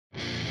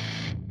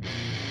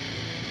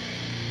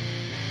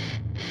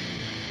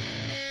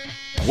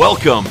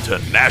Welcome to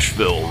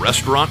Nashville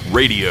Restaurant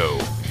Radio,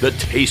 the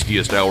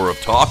tastiest hour of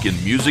talk in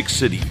Music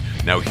City.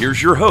 Now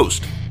here's your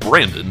host,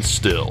 Brandon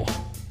Still.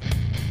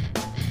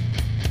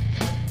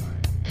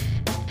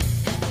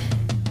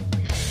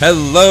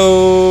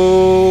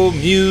 Hello,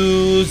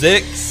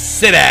 Music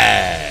City,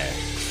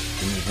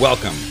 and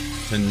welcome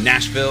to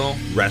Nashville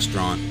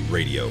Restaurant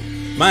Radio.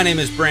 My name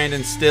is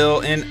Brandon Still,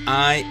 and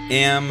I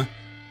am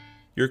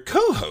your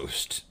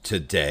co-host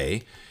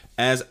today,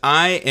 as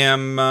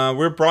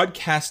we're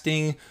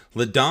broadcasting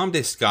La Dame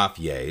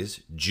d'Escaffier's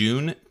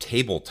June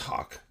Table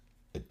Talk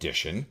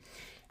edition,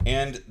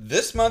 and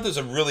this month is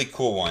a really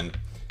cool one,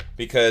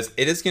 because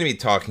it is going to be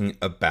talking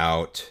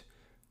about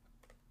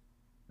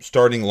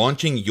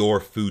launching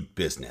your food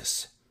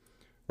business,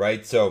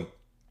 right? So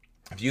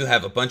if you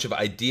have a bunch of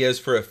ideas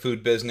for a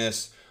food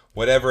business,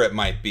 whatever it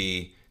might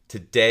be,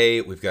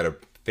 today we've got a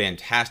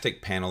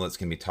fantastic panel that's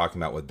going to be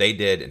talking about what they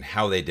did and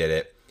how they did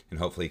it, and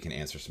hopefully can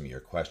answer some of your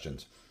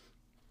questions.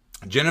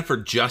 Jennifer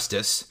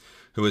Justice,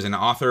 who is an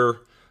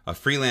author, a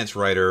freelance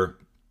writer,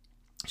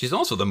 she's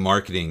also the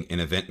marketing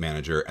and event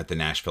manager at the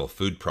Nashville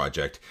Food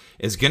Project,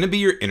 is going to be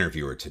your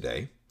interviewer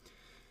today.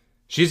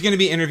 She's going to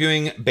be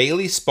interviewing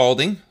Bailey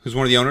Spalding, who's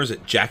one of the owners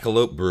at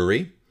Jackalope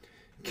Brewery,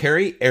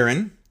 Carrie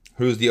Aaron,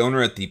 who's the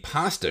owner at the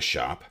Pasta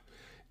Shop,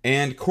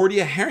 and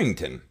Cordia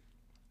Harrington,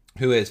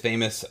 who is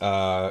famous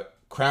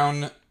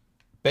Crown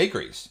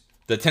Bakeries,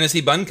 the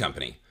Tennessee Bun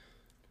Company.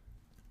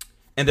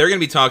 And they're going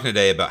to be talking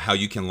today about how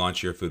you can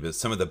launch your food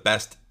business, some of the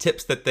best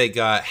tips that they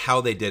got,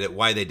 how they did it,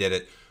 why they did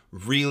it.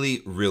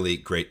 Really, really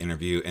great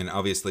interview. And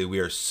obviously, we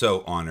are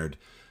so honored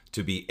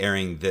to be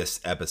airing this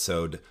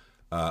episode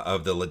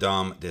of the La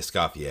Dame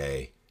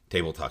d'Escaffier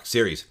Table Talk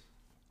series.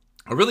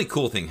 A really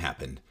cool thing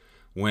happened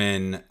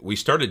when we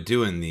started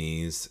doing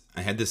these.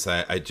 I had this,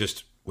 I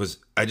just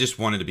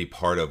wanted to be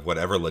part of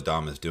whatever La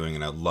Dame is doing,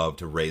 and I'd love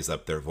to raise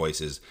up their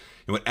voices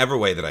in whatever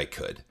way that I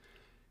could.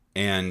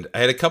 And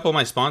I had a couple of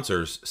my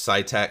sponsors,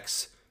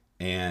 Cytex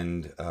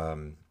and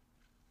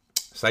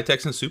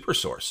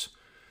SuperSource.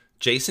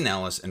 Jason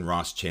Ellis and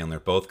Ross Chandler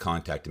both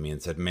contacted me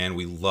and said, "Man,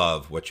 we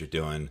love what you're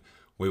doing.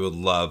 We would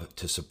love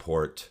to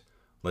support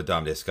La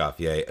Dame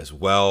d'Escaffier as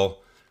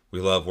well. We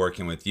love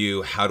working with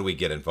you. How do we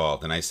get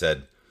involved?" And I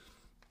said,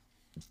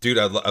 "Dude,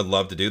 I'd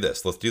love to do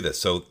this. Let's do this."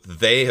 So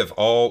we've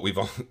all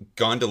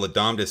gone to La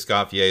Dame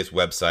d'Escaffier's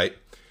website,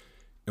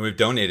 and we've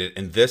donated.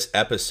 And this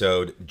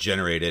episode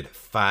generated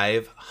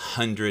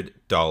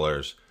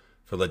 $500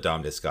 for La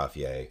Dame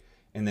d'Escaffier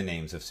in the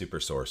names of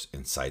SuperSource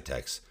and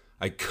Cytex.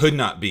 I could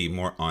not be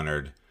more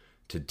honored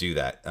to do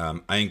that.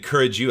 I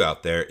encourage you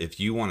out there, if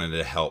you wanted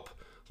to help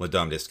La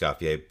Dame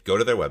d'Escaffier, go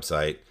to their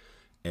website,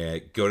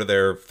 go to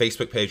their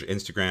Facebook page or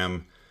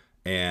Instagram,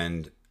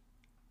 and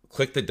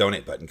click the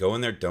donate button. Go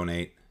in there,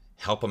 donate,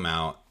 help them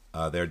out.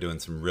 They're doing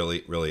some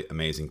really, really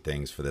amazing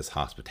things for this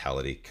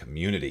hospitality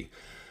community.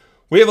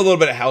 We have a little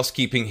bit of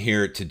housekeeping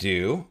here to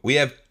do. We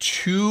have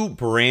 2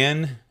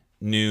 brand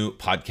new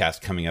podcasts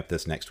coming up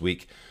this next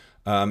week,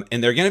 and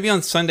they're going to be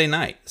on Sunday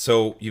night.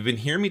 So you've been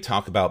hearing me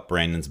talk about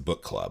Brandon's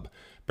Book Club.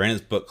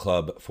 Brandon's Book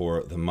Club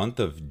for the month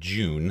of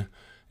June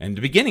and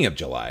the beginning of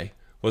July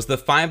was The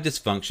 5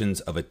 Dysfunctions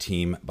of a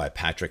Team by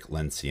Patrick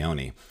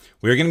Lencioni.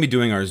 We're going to be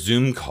doing our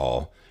Zoom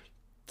call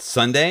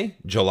Sunday,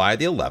 July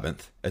the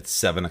 11th at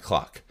 7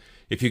 o'clock.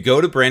 If you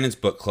go to Brandon's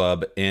Book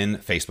Club in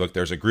Facebook,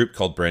 there's a group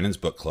called Brandon's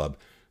Book Club.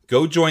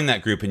 Go join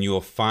that group and you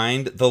will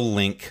find the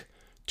link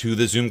to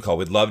the Zoom call.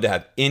 We'd love to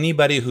have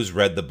anybody who's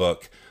read the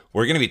book.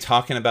 We're going to be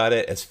talking about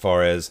it as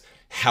far as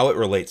how it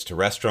relates to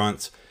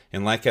restaurants.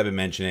 And like I've been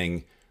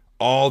mentioning,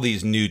 all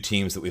these new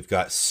teams that we've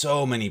got,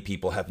 so many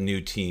people have new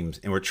teams,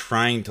 and we're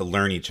trying to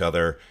learn each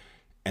other.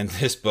 And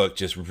this book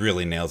just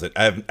really nails it.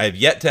 I've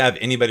yet to have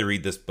anybody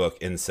read this book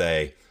and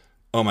say,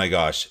 "Oh my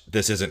gosh,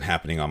 this isn't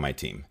happening on my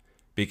team,"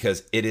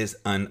 because it is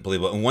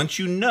unbelievable. And once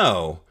you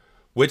know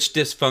which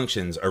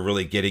dysfunctions are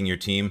really getting your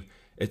team,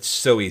 it's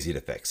so easy to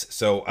fix.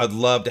 So I'd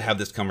love to have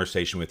this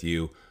conversation with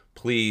you.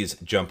 Please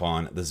jump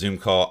on the Zoom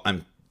call.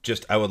 I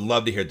would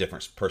love to hear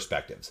different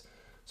perspectives.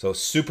 So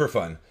super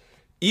fun.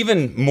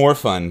 Even more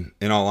fun,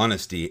 in all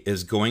honesty,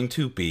 is going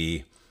to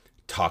be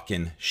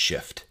Talkin'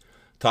 Shift.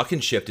 Talkin'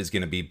 Shift is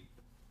going to be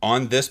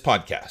on this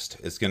podcast.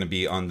 It's going to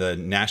be on the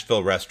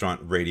Nashville Restaurant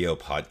Radio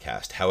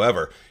podcast.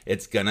 However,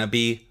 it's going to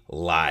be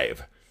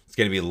live. It's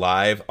going to be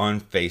live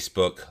on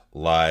Facebook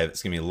Live.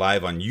 It's going to be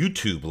live on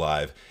YouTube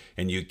Live.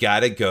 And you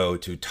got to go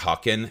to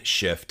Talkin'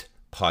 Shift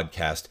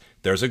podcast.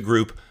 There's a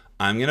group.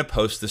 I'm going to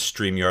post the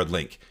StreamYard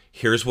link.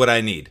 Here's what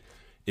I need.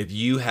 If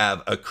you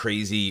have a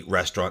crazy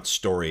restaurant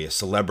story, a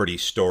celebrity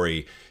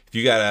story, if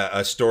you got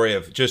a story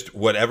of just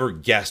whatever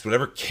guest,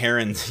 whatever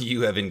Karens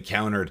you have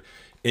encountered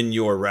in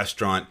your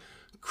restaurant,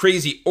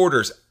 crazy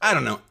orders, I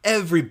don't know,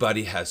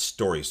 everybody has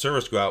stories.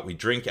 Servers go out, we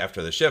drink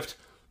after the shift,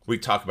 we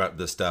talk about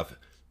this stuff.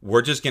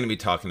 We're just going to be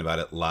talking about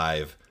it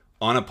live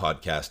on a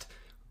podcast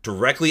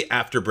directly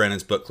after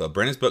Brandon's Book Club.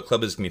 Brandon's Book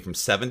Club is going to be from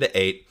 7 to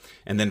 8,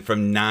 and then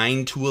from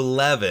 9 to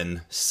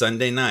 11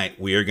 Sunday night,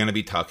 we are going to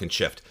be talking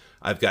shift.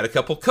 I've got a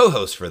couple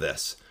co-hosts for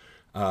this.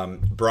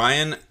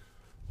 Brian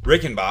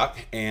Rickenbach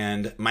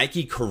and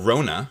Mikey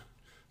Corona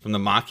from the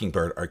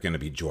Mockingbird are going to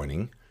be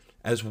joining,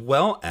 as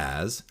well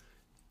as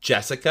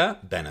Jessica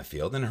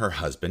Benefield and her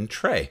husband,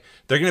 Trey.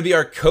 They're going to be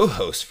our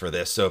co-hosts for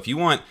this. So if you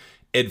want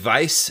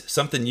advice,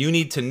 something you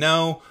need to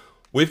know,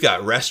 we've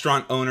got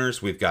restaurant owners,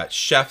 we've got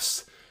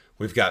chefs,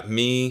 we've got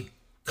me.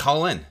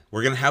 Call in.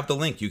 We're going to have the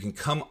link. You can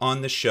come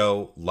on the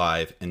show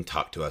live and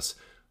talk to us.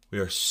 We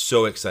are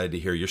so excited to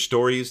hear your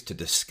stories, to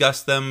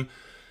discuss them,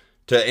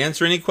 to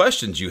answer any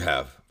questions you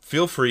have.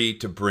 Feel free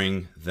to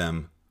bring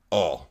them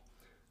all.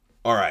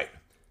 All right.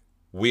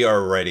 We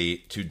are ready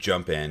to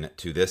jump in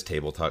to this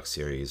Table Talk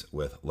series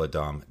with La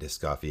Dame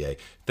d'Escoffier.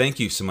 Thank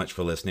you so much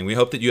for listening. We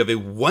hope that you have a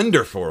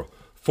wonderful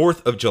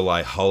 4th of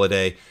July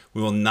holiday.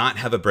 We will not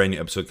have a brand new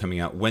episode coming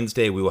out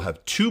Wednesday. We will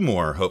have 2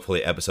 more,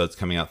 hopefully, episodes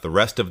coming out the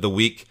rest of the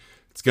week.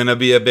 It's going to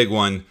be a big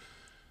one.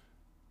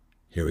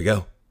 Here we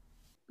go.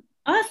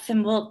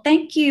 Awesome. Well,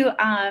 thank you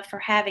for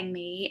having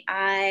me.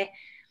 My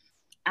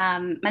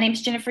name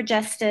is Jennifer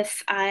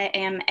Justice. I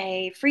am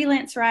a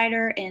freelance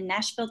writer in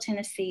Nashville,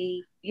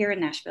 Tennessee, here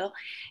in Nashville.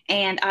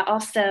 And I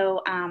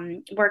also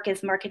work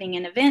as marketing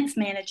and events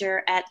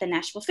manager at the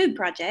Nashville Food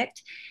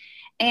Project.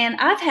 And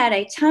I've had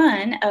a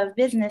ton of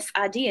business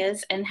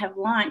ideas and have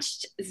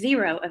launched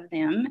 0 of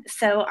them.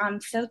 So I'm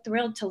so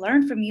thrilled to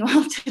learn from you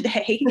all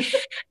today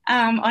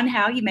on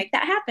how you make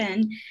that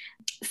happen.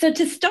 So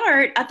to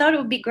start, I thought it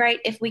would be great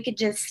if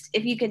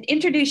you could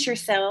introduce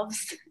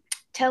yourselves,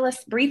 tell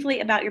us briefly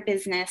about your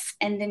business,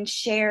 and then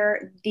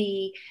share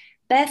the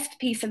best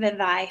piece of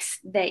advice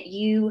that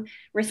you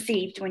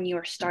received when you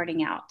were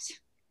starting out.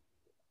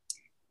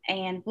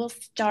 And we'll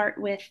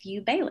start with you,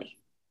 Bailey.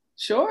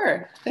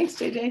 Sure. Thanks,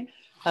 JJ.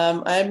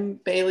 I'm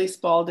Bailey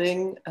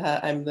Spalding.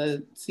 I'm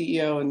the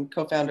CEO and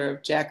co-founder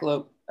of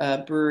Jackalope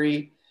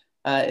Brewery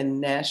in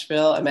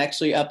Nashville. I'm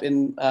actually up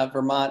in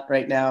Vermont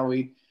right now.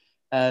 We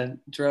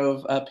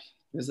drove up.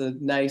 It was a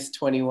nice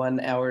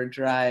 21-hour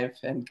drive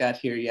and got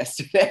here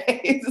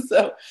yesterday.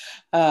 So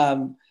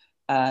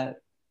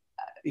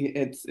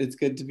it's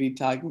good to be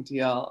talking to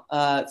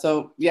y'all.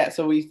 So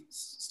we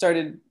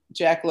started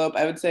Jackalope.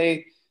 I would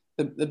say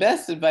the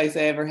best advice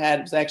I ever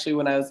had was actually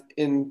when I was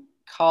in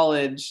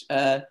college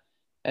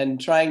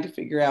and trying to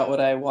figure out what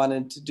I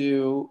wanted to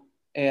do.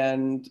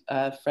 And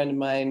a friend of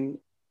mine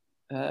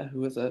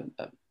who was a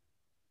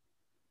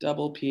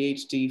double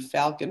PhD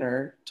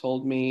falconer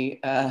told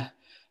me,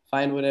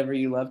 find whatever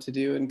you love to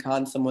do and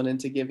con someone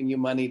into giving you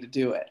money to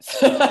do it.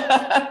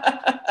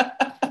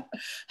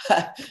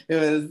 It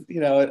was,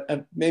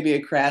 maybe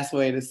a crass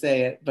way to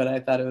say it, but I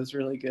thought it was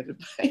really good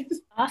advice.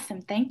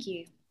 Awesome. Thank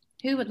you.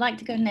 Who would like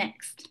to go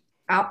next?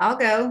 I'll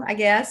go, I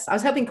guess. I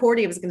was hoping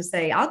Cordy was going to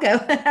say, I'll go.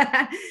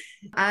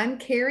 I'm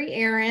Carrie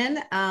Aaron.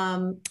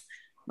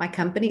 My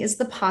company is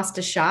The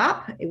Pasta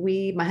Shop.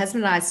 My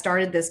husband and I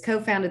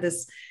co-founded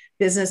this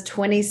business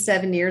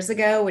 27 years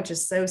ago, which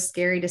is so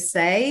scary to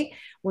say,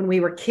 when we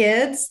were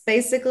kids,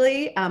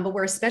 basically. But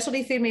we're a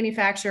specialty food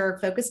manufacturer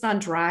focused on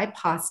dry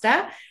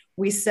pasta.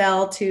 We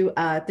sell through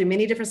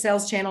many different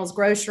sales channels,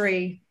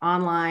 grocery,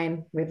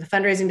 online. We have a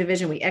fundraising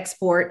division. We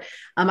export.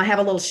 I have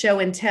a little show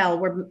and tell.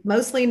 We're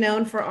mostly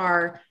known for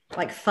our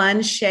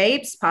fun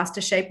shapes,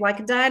 pasta shaped like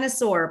a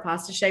dinosaur,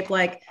 pasta shaped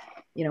like,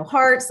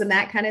 hearts and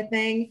that kind of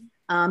thing.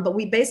 But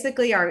we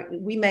basically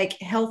we make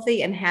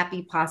healthy and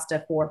happy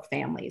pasta for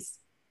families.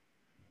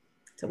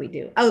 So we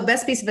do. Oh, the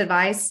best piece of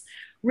advice,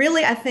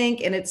 really, I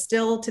think, and it's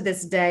still to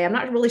this day, I'm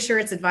not really sure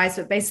it's advice,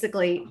 but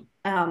basically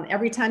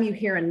every time you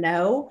hear a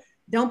no,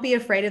 don't be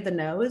afraid of the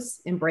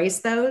no's, embrace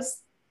those,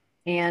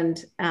 and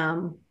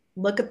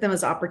look at them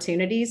as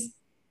opportunities.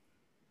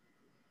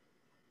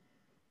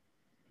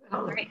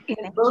 Well,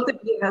 and both of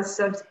you have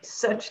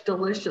such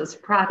delicious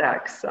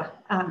products.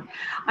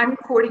 I'm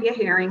Cordia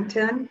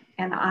Harrington,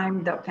 and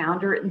I'm the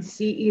founder and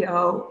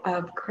CEO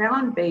of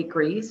Crown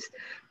Bakeries.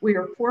 We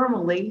are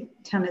formerly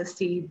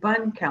Tennessee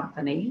Bun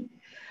Company,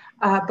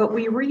 but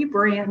we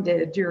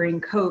rebranded during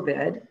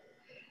COVID.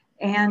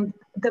 And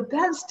the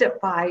best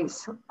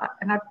advice,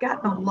 and I've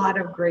gotten a lot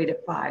of great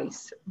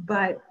advice,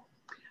 but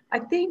I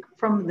think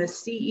from the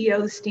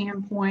CEO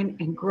standpoint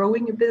and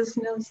growing a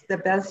business, the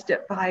best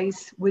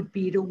advice would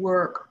be to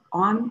work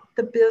on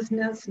the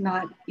business,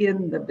 not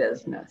in the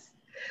business.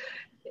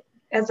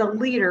 As a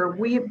leader,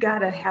 we've got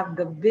to have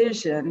the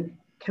vision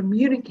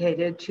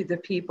communicated to the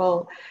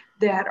people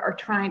that are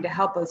trying to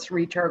help us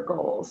reach our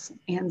goals.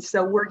 And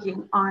so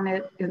working on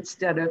it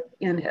instead of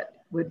in it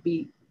would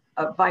be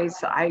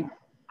advice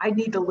I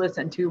need to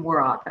listen to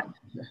more often.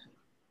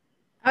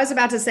 I was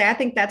about to say, I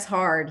think that's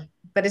hard,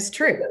 but it's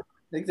true.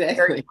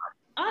 Exactly.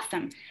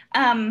 Awesome.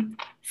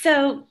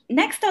 So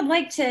next I'd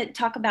like to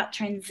talk about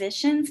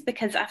transitions,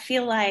 because I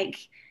feel like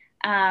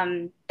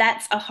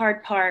that's a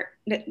hard part,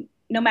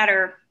 no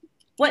matter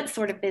what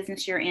sort of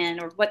business you're in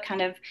or what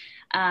kind of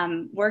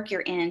work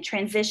you're in.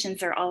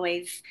 Transitions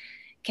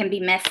can be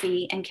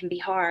messy and can be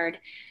hard.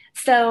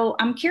 So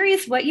I'm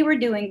curious what you were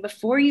doing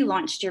before you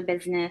launched your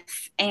business,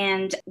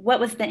 and what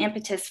was the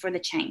impetus for the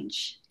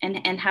change,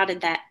 and how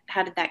did that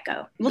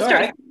go? We'll Sure,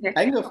 start.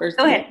 I can go first.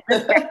 Go ahead.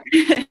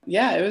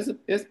 Yeah, it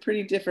was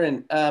pretty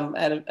different. I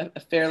had a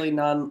fairly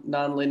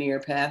non-linear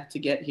path to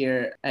get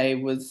here.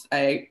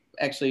 I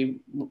actually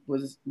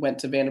went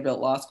to Vanderbilt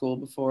Law School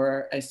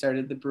before I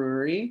started the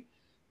brewery,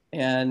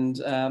 and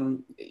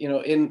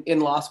in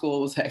law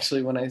school was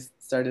actually when I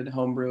started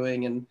home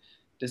brewing and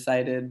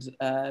decided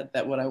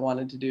that what I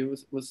wanted to do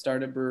was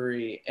start a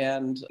brewery.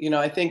 And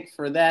I think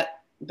for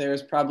that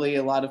there's probably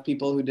a lot of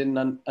people who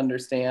didn't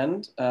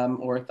understand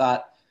or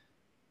thought,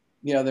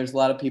 there's a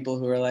lot of people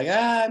who are like,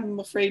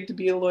 I'm afraid to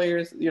be a lawyer.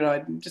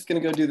 I'm just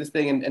going to go do this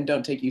thing and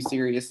don't take you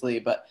seriously.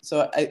 But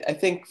so I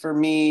think for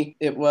me,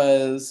 it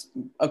was,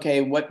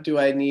 okay, what do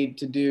I need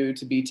to do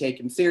to be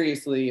taken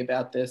seriously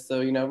about this?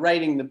 So,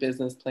 writing the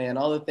business plan,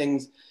 all the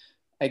things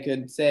I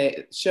could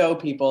show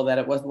people that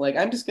it wasn't like,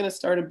 I'm just going to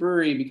start a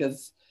brewery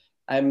because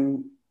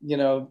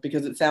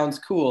because it sounds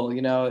cool.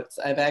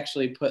 I've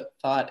actually put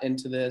thought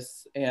into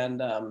this, and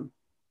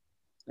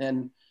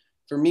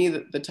for me,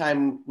 the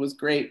time was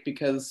great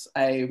because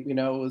I,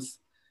 was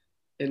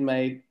in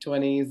my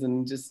 20s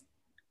and just,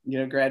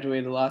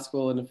 graduated law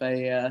school. And if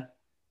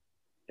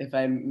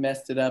I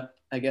messed it up,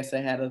 I guess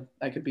I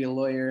could be a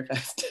lawyer if I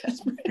was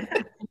desperate.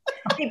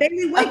 Okay,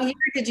 baby, what year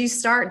did you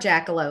start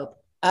Jackalope?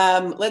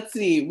 Let's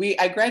see.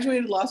 I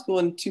graduated law school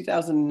in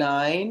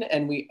 2009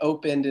 and we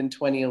opened in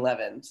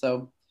 2011.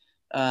 So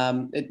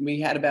we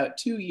had about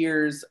 2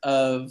 years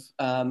of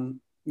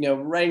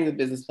writing the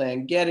business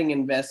plan, getting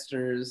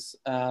investors,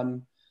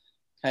 kind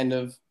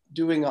of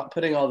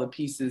putting all the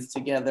pieces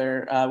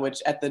together,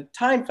 which at the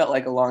time felt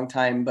like a long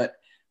time, but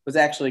was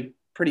actually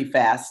pretty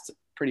fast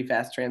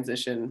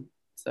transition.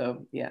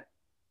 So, yeah.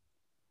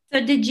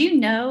 So did you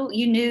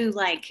knew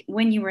like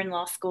when you were in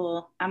law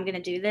school, I'm going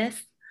to do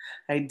this?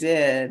 I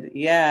did.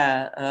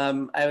 Yeah.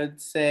 I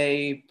would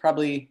say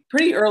probably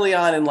pretty early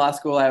on in law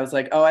school, I was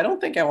like, oh, I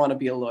don't think I want to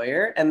be a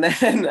lawyer. And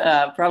then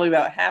probably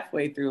about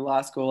halfway through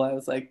law school, I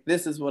was like,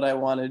 this is what I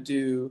want to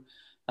do.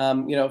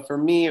 For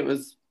me, I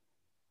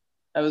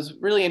was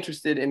really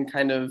interested in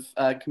kind of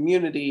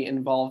community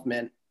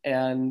involvement,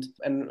 and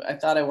I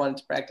thought I wanted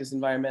to practice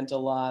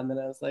environmental law. And then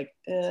I was like,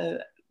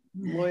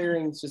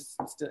 lawyering is just,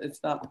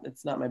 it's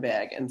not my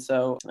bag. And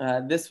so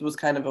this was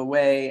kind of a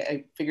way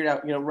I figured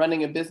out,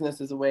 running a business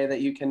is a way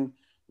that you can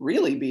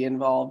really be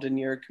involved in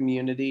your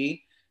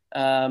community,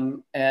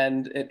 and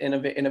in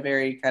a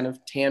very kind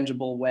of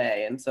tangible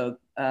way. And so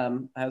I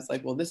was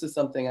like, well, this is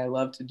something I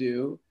love to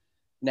do.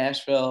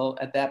 Nashville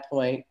at that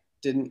point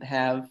didn't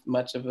have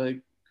much of a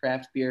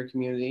craft beer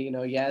community.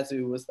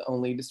 Yazoo was the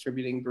only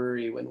distributing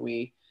brewery when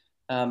we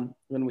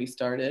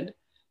started.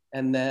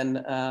 And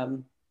then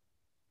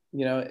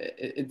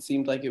it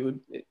seemed like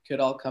it could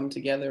all come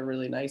together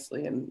really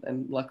nicely,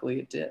 and luckily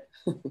it did.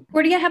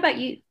 Cordia, how about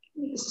you?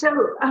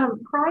 So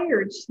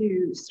prior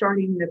to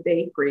starting the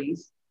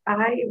bakeries,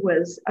 I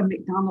was a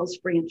McDonald's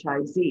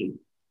franchisee,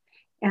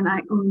 and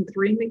I owned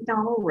 3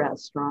 McDonald's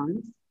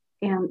restaurants,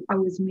 and I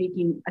was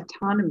making a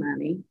ton of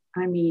money.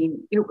 I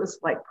mean, it was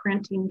like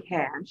printing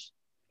cash.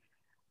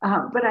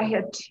 But I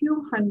had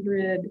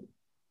 215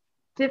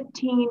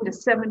 to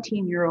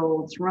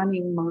 17-year-olds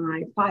running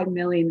my $5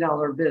 million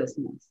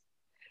business.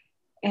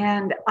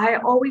 And I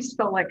always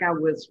felt like I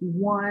was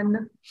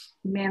one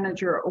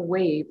manager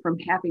away from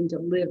having to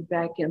live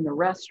back in the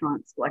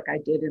restaurants like I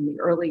did in the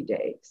early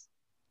days.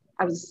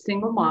 I was a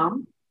single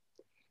mom,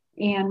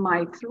 and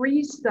my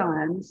 3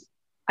 sons,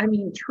 I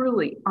mean,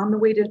 truly, on the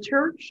way to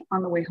church,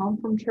 on the way home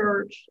from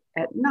church,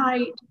 at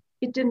night,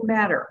 it didn't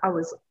matter. I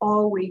was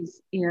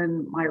always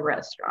in my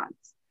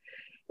restaurants.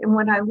 And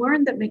when I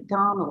learned that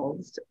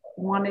McDonald's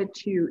wanted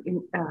to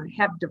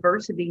have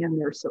diversity in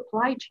their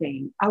supply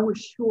chain, I was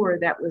sure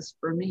that was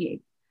for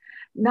me.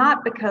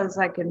 Not because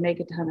I could make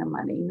a ton of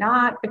money,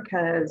 not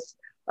because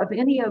of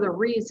any other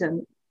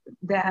reason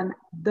than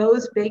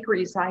those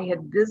bakeries I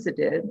had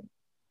visited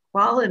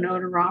while an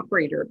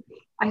owner-operator.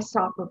 I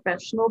saw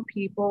professional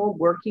people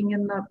working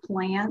in the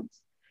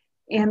plants,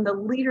 and the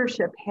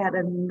leadership had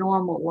a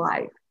normal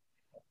life.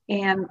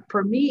 And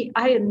for me,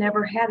 I had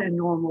never had a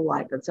normal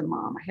life as a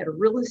mom. I had a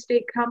real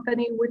estate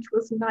company, which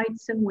was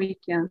nights and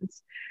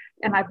weekends.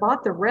 And I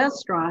bought the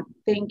restaurant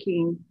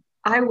thinking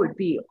I would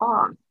be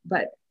off,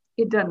 but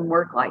it doesn't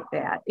work like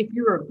that. If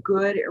you're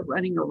good at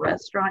running a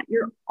restaurant,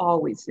 you're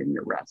always in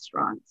your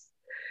restaurants.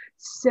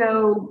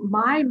 So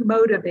my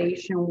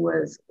motivation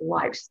was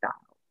lifestyle,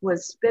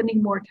 was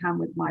spending more time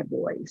with my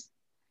boys.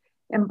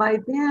 And by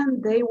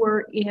then they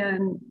were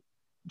in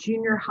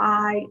junior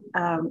high,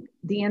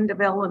 the end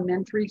of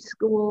elementary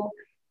school.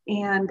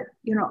 And,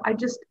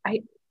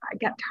 I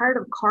got tired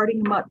of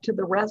carting them up to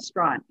the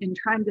restaurant and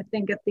trying to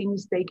think of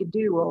things they could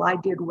do. Well, I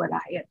did what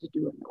I had to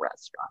do in the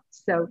restaurant.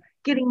 So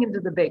getting into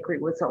the bakery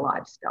was a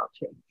lifestyle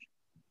change.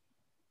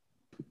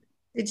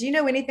 Did you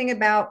know anything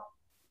about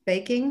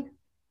baking?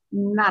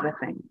 Not a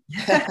thing.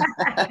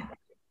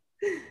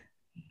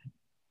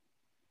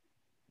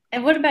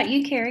 And what about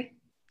you, Carrie?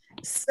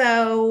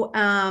 So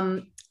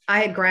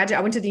I had graduated.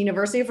 I went to the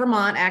University of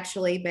Vermont,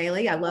 actually,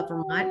 Bailey. I love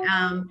Vermont.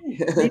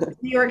 Moved to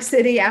New York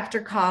City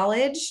after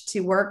college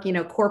to work,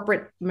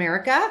 corporate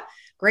America.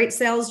 Great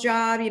sales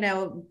job,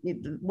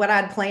 what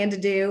I'd planned to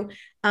do.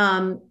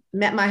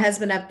 Met my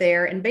husband up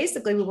there, and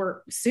basically we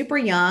were super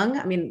young.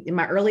 I mean, in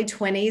my early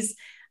 20s.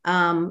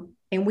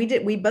 And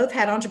we both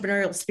had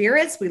entrepreneurial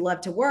spirits. We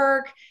loved to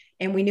work,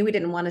 and we knew we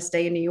didn't want to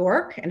stay in New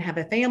York and have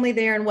a family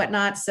there and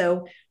whatnot.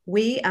 So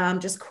we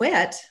just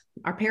quit.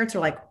 Our parents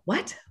were like,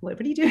 what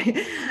are you doing?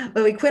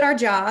 But we quit our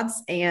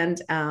jobs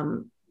and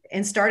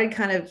started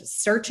kind of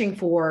searching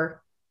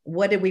for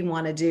what did we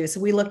want to do. So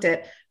we looked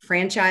at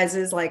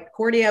franchises like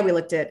Cordia. We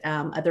looked at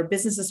other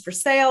businesses for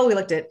sale. We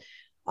looked at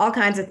all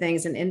kinds of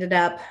things and ended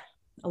up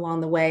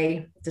along the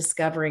way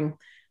discovering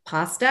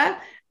pasta.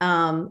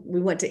 We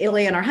went to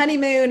Italy on our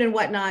honeymoon and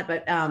whatnot,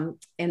 but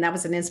and that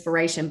was an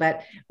inspiration.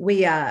 But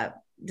we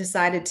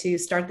decided to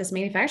start this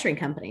manufacturing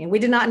company, and we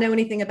did not know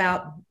anything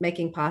about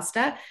making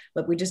pasta,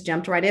 but we just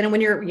jumped right in. And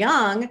when you're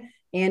young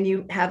and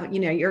you have,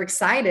 you're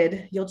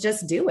excited, you'll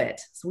just do it.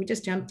 So we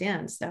just jumped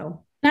in.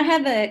 So I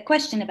have a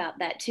question about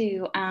that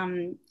too.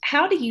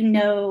 How do you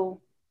know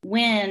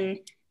when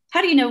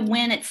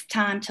it's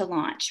time to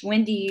launch?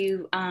 When do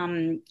you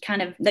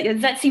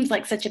that seems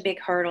like such a big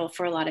hurdle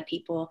for a lot of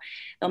people.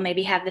 They'll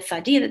maybe have this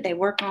idea that they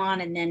work on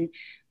and then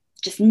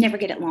just never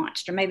get it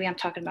launched, or maybe I'm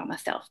talking about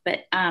myself,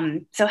 but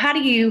so how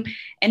do you,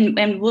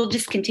 and we'll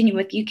just continue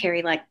with you,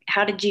 Carrie, like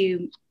how did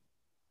you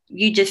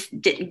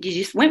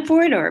just went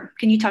for it, or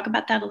can you talk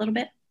about that a little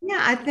bit?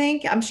 Yeah,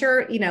 I'm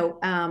sure,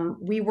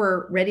 we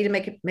were ready to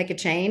make a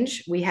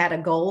change. We had a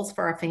goals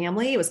for our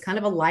family. It was kind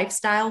of a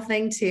lifestyle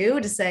thing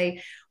too, to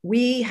say,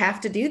 we have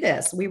to do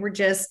this. We were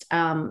just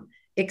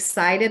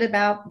excited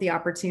about the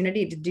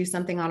opportunity to do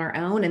something on our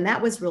own. And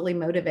that was really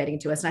motivating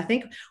to us. And I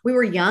think we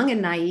were young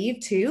and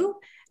naive too,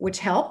 which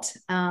helped.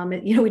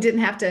 We didn't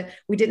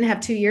have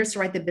 2 years to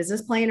write the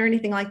business plan or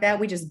anything like that.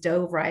 We just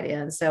dove right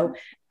in. So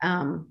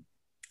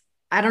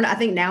I don't know. I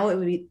think now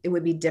it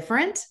would be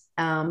different.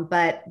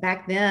 But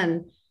back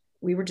then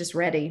we were just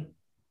ready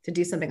to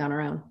do something on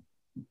our own.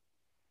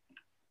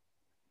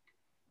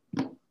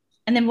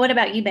 And then what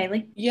about you,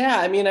 Bailey? Yeah,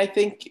 I mean, I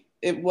think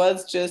it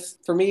was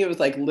just, for me, it was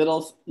like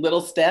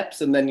little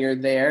steps and then you're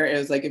there. It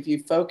was like, if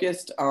you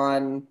focused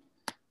on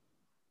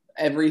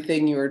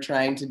everything you were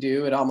trying to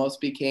do, it almost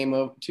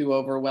became too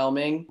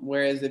overwhelming.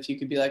 Whereas if you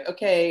could be like,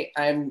 okay,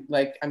 I'm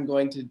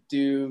going to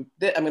do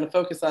this, I'm going to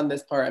focus on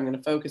this part. I'm going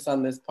to focus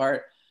on this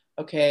part.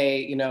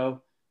 Okay.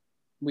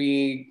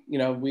 We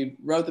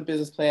wrote the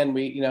business plan.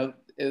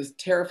 It was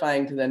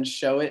terrifying to then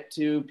show it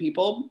to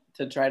people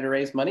to try to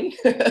raise money.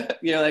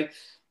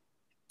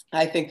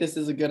 I think this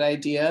is a good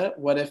idea.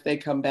 What if they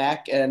come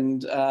back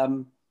and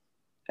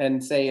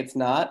say it's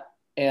not?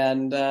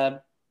 And,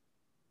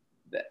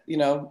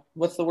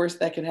 what's the worst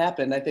that could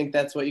happen? I think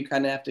that's what you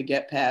kind of have to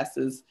get past,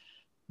 is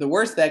the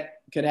worst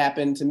that could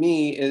happen to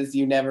me is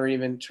you never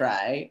even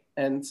try.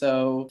 And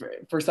so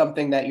for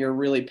something that you're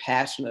really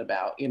passionate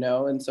about,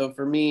 and so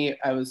for me,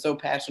 I was so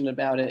passionate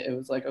about it. It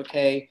was like,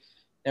 okay,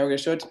 now we're going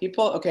to show it to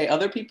people. Okay.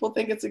 Other people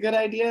think it's a good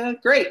idea.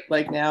 Great.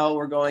 Like now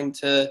we're going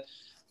to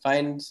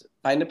find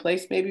a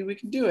place, maybe we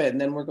can do it. And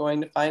then we're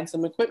going to find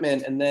some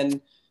equipment, and then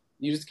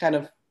you just kind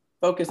of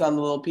focus on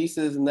the little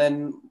pieces. And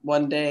then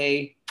one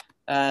day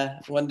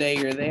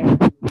you're there.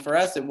 For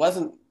us, it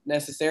wasn't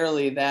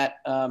necessarily that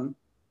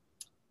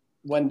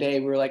one day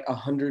we were like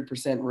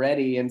 100%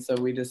 ready. And so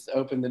we just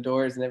opened the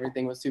doors and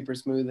everything was super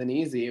smooth and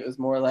easy. It was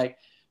more like,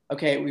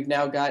 okay, we've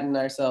now gotten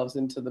ourselves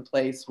into the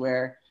place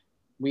where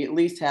we at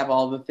least have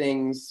all the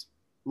things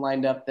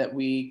lined up that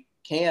we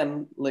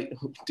can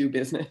do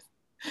business.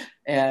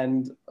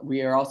 And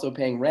we are also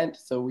paying rent,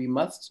 so we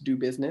must do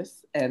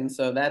business. And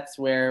so that's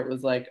where it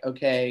was like,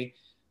 okay,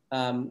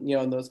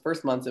 in those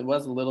first months, it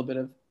was a little bit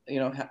of,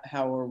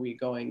 how are we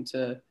going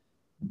to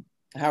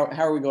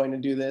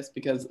do this?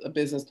 Because a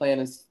business plan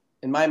is,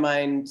 in my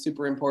mind,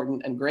 super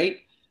important and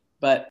great,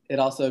 but it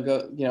also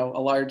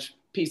a large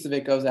piece of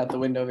it goes out the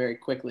window very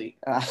quickly.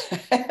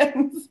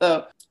 And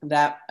so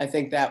I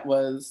think that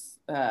was,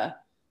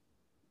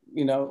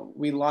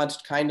 we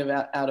launched kind of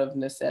out of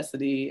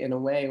necessity in a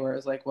way where it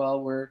was like,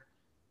 well, we're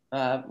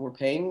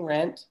paying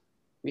rent.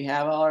 We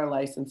have all our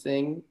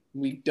licensing.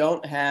 We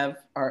don't have,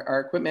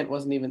 our equipment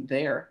wasn't even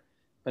there,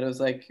 but it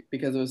was like,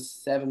 because it was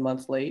 7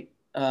 months late.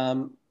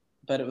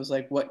 But it was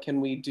like, what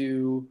can we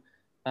do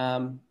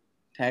to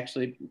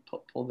actually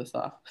pull this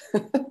off?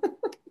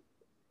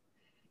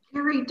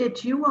 Carrie,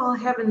 did you all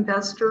have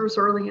investors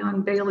early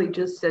on? Bailey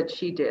just said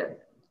she did.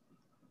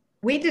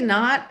 We did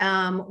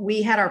not.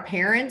 We had our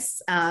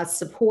parents'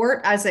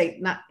 support. I say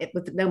not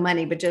with no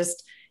money, but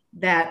just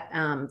that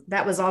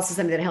that was also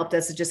something that helped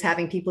us, is just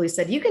having people who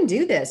said, you can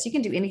do this, you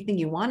can do anything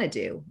you want to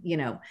do,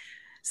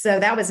 So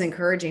that was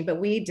encouraging, but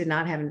we did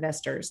not have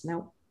investors.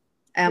 No.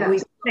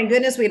 Yes. Thank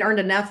goodness we'd earned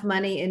enough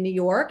money in New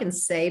York and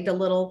saved a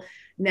little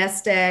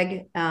nest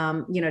egg,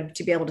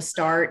 to be able to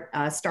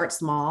start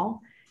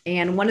small.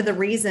 And one of the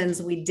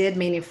reasons we did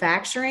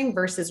manufacturing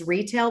versus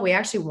retail, we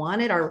actually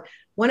wanted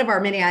one of our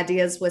many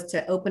ideas was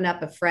to open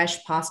up a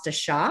fresh pasta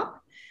shop.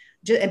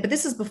 But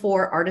this is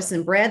before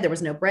Artisan Bread. There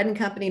was no bread and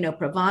company, no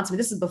Provence. I mean,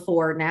 this is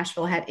before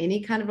Nashville had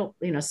any kind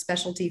of,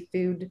 specialty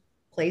food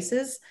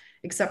places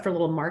except for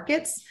little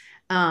markets.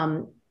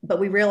 But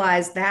we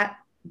realized that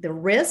the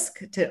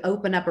risk to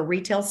open up a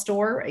retail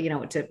store,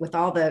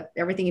 with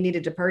everything you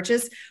needed to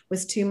purchase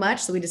was too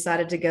much. So we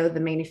decided to go the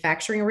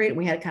manufacturing route.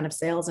 We had kind of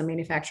sales and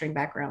manufacturing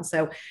background.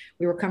 So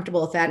we were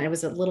comfortable with that. And it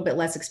was a little bit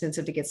less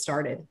expensive to get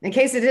started in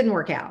case it didn't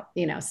work out,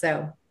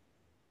 so.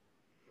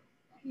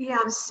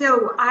 Yeah,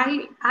 so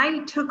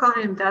I took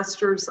on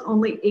investors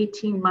only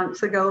 18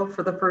 months ago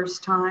for the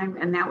first time,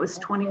 and that was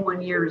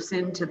 21 years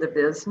into the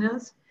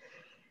business.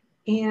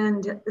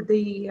 And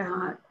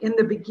in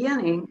the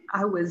beginning,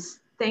 I was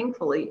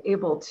thankfully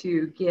able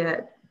to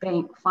get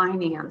bank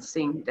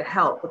financing to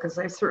help, because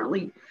I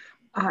certainly,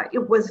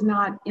 it was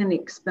not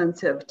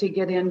inexpensive to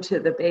get into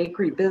the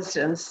bakery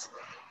business.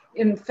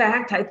 In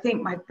fact, I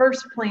think my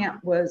first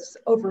plant was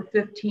over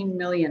 $15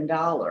 million.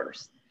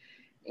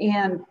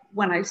 And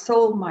when I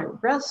sold my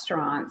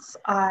restaurants,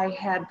 I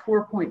had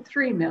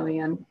 4.3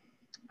 million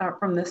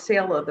from the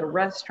sale of the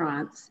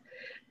restaurants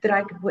that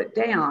I could put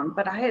down,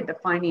 but I had to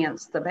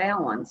finance the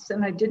balance,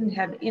 and I didn't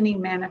have any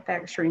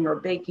manufacturing or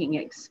baking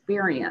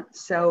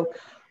experience. So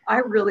I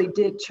really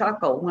did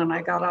chuckle when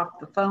I got off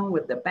the phone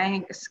with the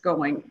banks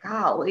going,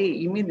 golly,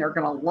 you mean they're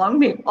going to loan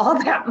me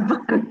all that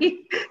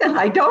money and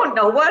I don't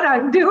know what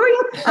I'm doing?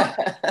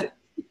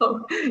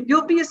 So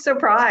you'll be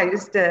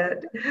surprised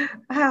at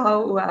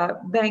how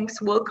banks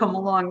will come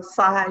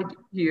alongside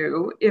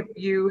you. If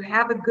you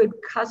have a good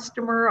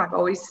customer, I've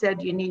always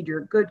said you need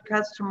your good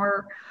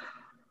customer.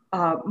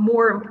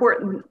 More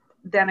important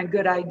than a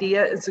good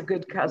idea is a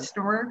good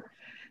customer.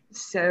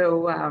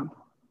 So,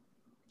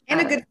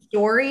 and a good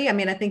story. I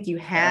mean, I think you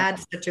had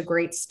such a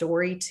great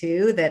story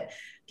too, that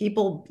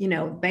people,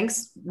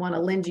 banks want to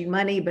lend you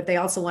money, but they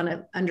also want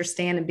to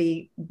understand and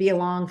be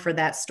along for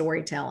that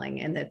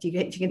storytelling. And that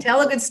if you can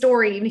tell a good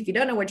story, even if you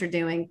don't know what you're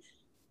doing,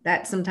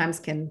 that sometimes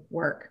can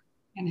work.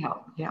 Can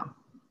help. Yeah.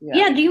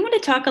 Yeah. Do you want to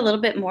talk a little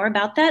bit more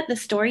about that, the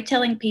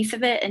storytelling piece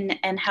of it,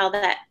 and how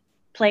that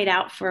played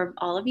out for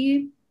all of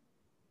you?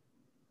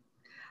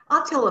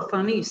 I'll tell a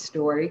funny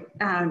story.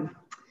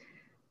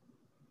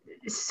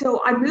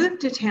 So I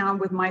moved to town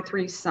with my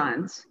three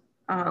sons,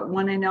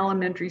 one in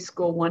elementary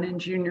school, one in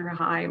junior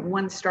high,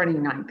 one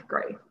starting ninth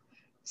grade,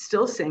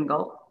 still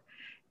single.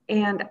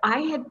 And I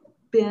had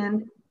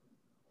been,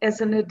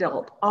 as an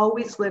adult,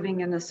 always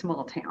living in a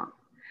small town.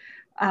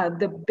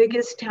 The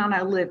biggest town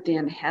I lived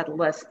in had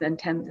less than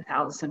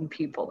 10,000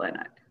 people in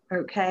it,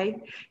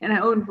 okay? And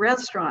I owned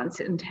restaurants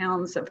in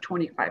towns of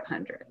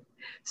 2,500.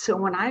 So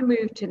when I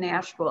moved to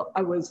Nashville,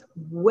 I was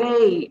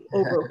way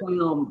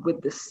overwhelmed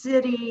with the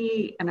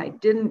city, and I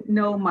didn't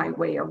know my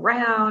way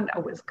around. I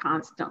was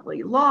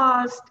constantly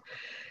lost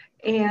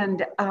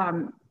and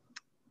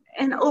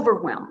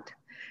overwhelmed.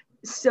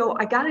 So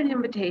I got an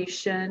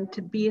invitation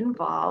to be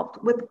involved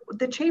with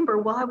the chamber.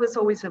 Well, I was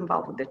always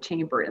involved with the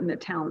chamber in the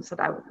towns that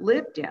I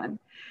lived in.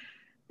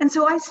 And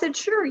so I said,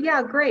 sure,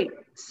 yeah, great.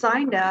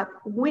 Signed up,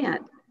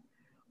 went.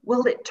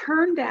 Well, it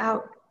turned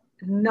out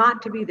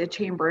not to be the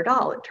chamber at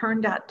all. It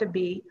turned out to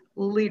be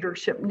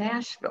Leadership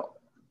Nashville.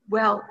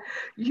 Well,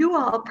 you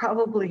all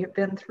probably have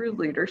been through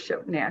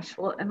Leadership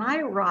Nashville, and I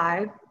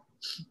arrived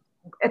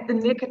at the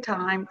nick of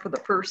time for the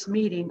first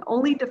meeting,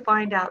 only to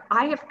find out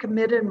I have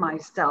committed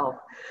myself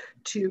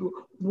to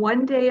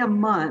one day a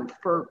month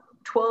for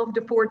 12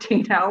 to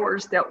 14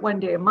 hours that one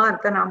day a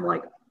month. And I'm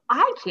like,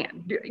 I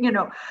can't do,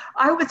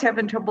 I was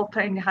having trouble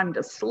finding time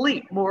to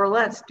sleep, more or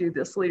less, do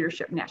this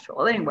Leadership Nashville.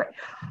 Well, anyway,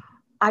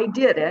 I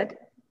did it.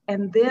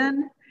 And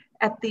then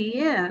at the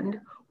end,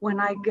 when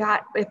I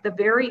got at the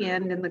very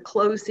end in the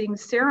closing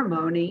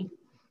ceremony,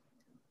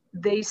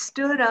 they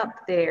stood up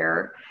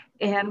there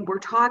and were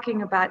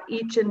talking about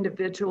each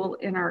individual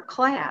in our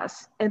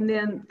class. And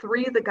then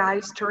three of the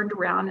guys turned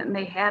around and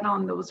they had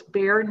on those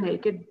bare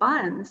naked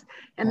buns,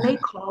 and they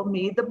called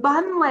me the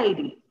bun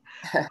lady.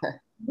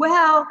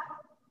 Well,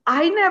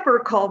 I never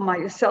called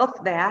myself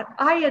that.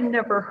 I had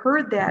never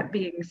heard that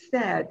being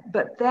said,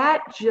 but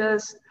that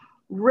just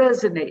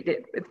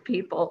resonated with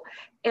people.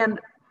 And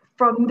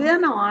from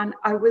then on,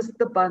 I was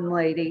the bun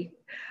lady,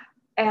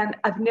 and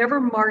I've never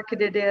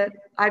marketed it.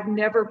 I've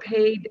never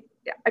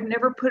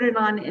put it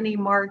on any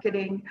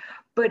marketing,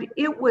 but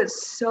it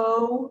was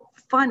so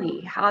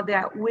funny how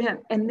that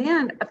went. And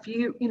then a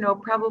few,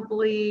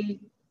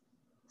 probably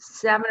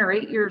 7 or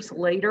 8 years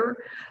later,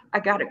 I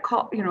got a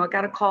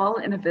call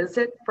and a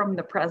visit from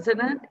the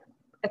president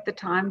at the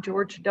time,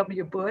 George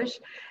W. Bush.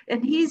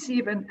 And he's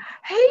even,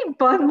 hey,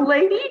 bun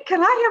lady,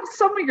 can I have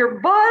some of your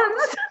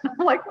buns?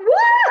 I'm like,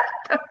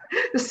 what?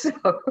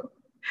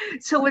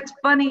 So it's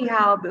funny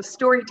how the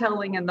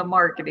storytelling and the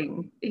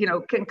marketing,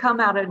 can come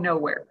out of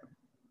nowhere.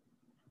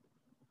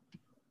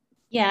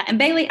 Yeah. And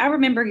Bailey, I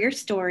remember your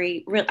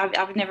story.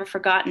 I've never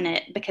forgotten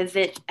it, because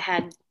it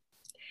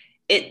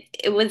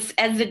was,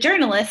 as a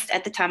journalist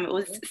at the time, it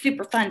was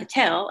super fun to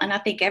tell. And I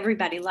think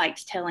everybody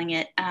liked telling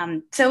it.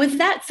 So is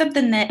that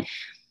something that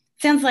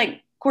sounds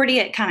like,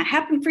 Cordia, it kind of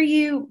happened for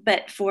you,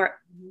 but for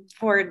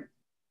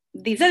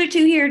these other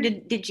two here,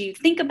 did you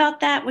think about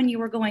that when you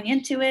were going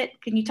into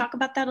it? Can you talk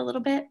about that a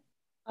little bit?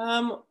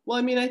 Well,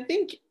 I mean, I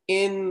think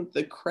in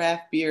the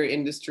craft beer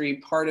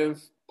industry, part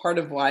of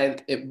why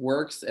it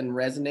works and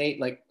resonate,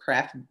 like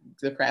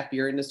the craft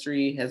beer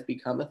industry has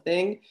become a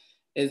thing,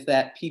 is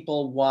that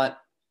people want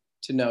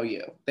to know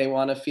you. They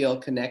want to feel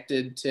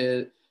connected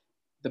to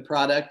the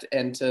product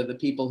and to the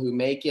people who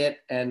make it,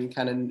 and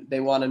kind of they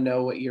want to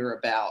know what you're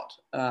about.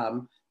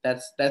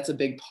 That's a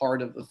big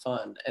part of the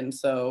fun. And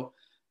so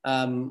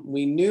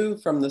we knew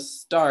from the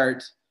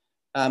start.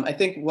 I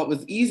think what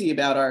was easy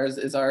about ours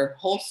is our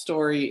whole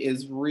story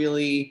is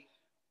really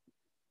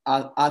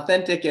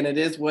authentic, and it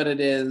is what it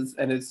is,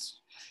 and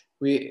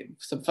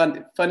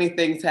some funny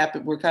things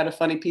happen. We're kind of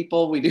funny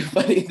people. We do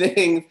funny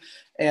things,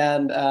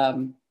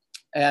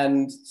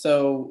 and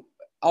so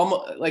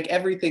almost like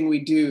everything we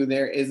do,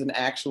 there is an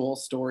actual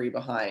story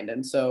behind,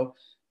 and so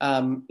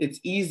it's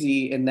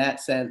easy in that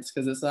sense,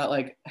 because it's not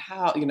like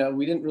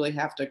we didn't really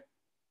have to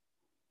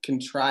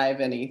contrive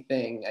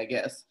anything, I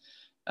guess.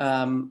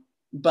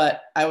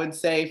 But I would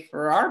say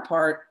for our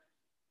part,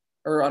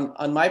 or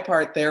on my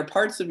part, there are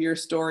parts of your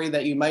story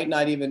that you might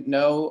not even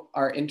know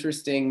are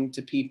interesting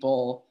to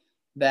people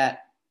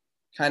that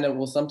kind of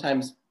will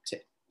sometimes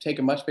take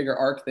a much bigger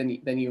arc than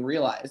you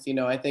realize.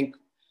 I think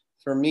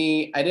for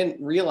me, I didn't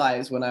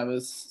realize when I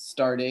was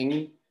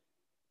starting,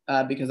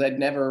 because I'd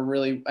never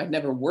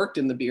worked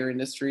in the beer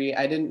industry.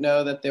 I didn't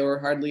know that there were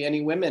hardly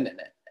any women in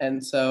it.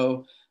 And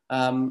so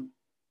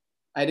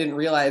I didn't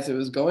realize it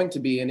was going to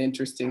be an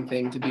interesting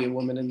thing to be a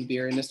woman in the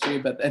beer industry,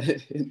 but then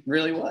it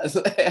really was.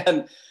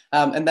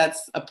 And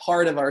that's a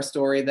part of our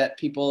story that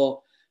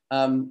people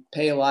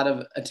pay a lot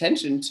of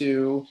attention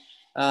to,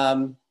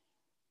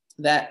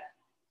 that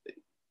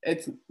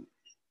it's,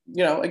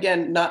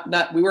 again,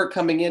 not we weren't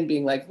coming in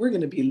being like, we're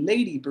going to be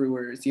lady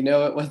brewers, it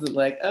wasn't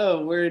like,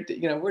 oh, we're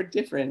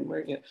different.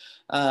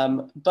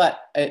 But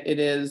it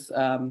is,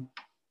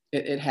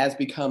 it has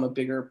become a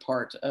bigger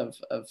part of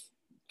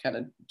kind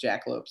of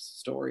Jackalope's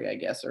story, I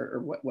guess, or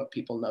what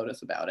people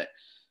notice about it.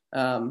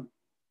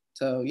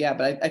 So yeah,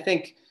 but I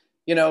think,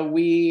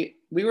 we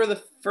were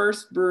the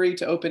first brewery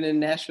to open in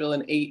Nashville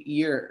in 8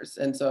 years.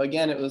 And so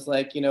again, it was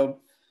like,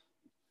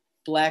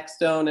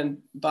 Blackstone and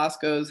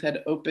Bosco's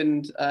had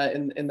opened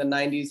in the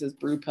 90s as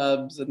brew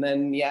pubs, and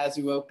then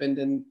Yazoo opened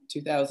in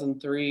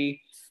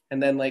 2003,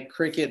 and then like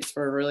Crickets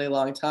for a really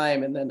long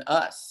time, and then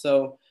us.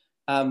 So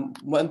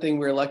one thing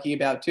we're lucky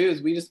about too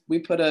is we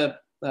put a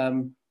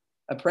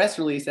press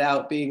release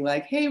out being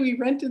like, hey, we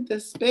rented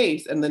this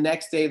space, and the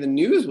next day the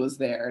news was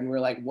there, and we're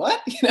like, what?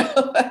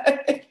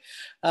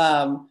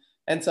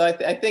 And so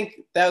I think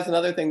that was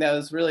another thing that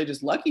was really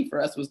just lucky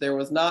for us, was there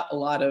was not a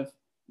lot of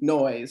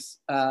noise.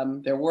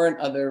 There weren't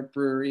other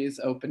breweries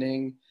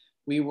opening.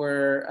 We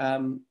were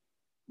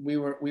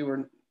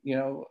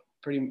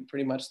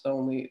pretty much the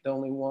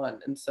only one,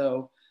 and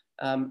so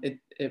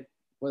it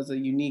was a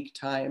unique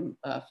time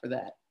for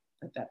that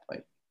at that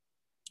point.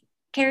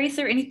 Carrie, is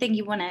there anything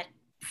you want to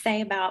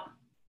say about?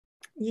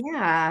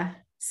 Yeah,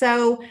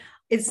 so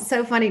it's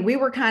so funny. We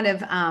were kind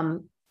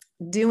of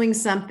doing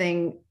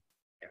something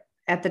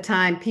at the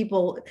time.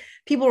 People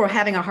were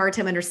having a hard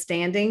time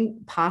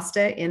understanding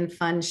pasta in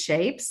fun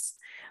shapes,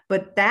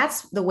 but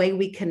that's the way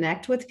we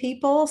connect with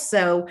people.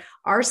 So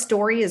our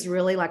story is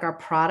really like our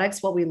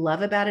products. What we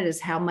love about it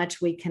is how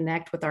much we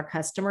connect with our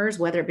customers,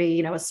 whether it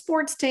be, a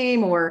sports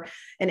team or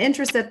an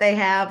interest that they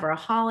have or a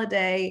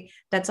holiday.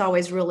 That's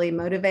always really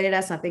motivated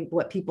us. I think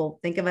what people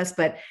think of us,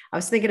 but I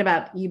was thinking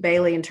about you,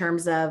 Bailey, in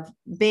terms of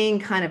being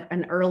kind of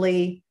an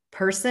early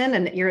person,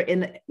 and you're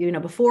in,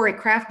 before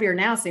craft beer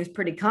now seems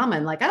pretty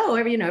common, like, oh,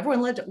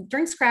 everyone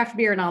drinks craft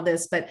beer and all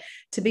this, but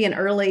to be an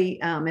early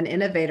an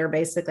innovator,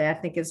 basically, I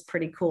think is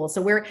pretty cool.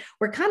 So we're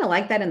kind of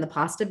like that in the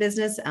pasta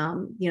business.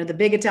 The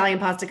big Italian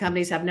pasta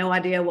companies have no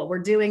idea what we're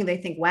doing. They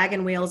think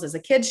wagon wheels is a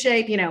kid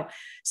shape,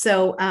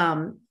 so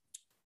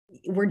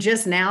we're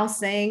just now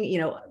saying,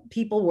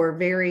 people were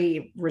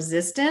very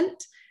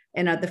resistant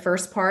in the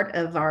first part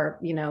of our,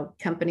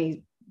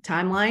 company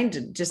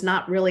timeline, just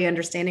not really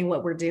understanding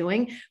what we're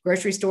doing.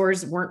 Grocery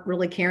stores weren't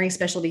really carrying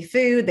specialty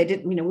food. They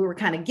didn't, we were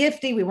kind of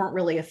gifty. We weren't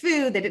really a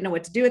food. They didn't know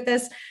what to do with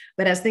this.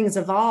 But as things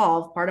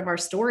evolve, part of our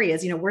story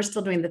is, we're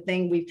still doing the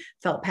thing we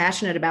felt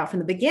passionate about from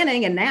the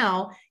beginning. And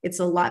now it's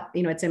a lot,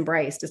 it's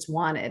embraced, it's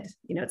wanted,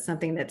 it's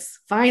something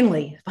that's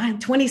finally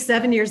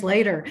 27 years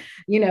later,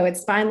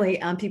 it's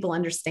finally people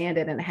understand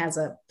it, and it has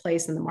a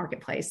place in the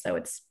marketplace. So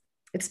it's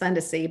fun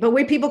to see. But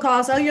when people call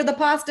us, oh, you're the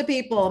pasta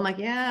people. I'm like,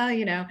 yeah,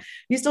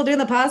 you still doing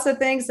the pasta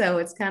thing. So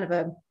it's kind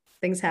of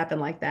things happen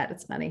like that.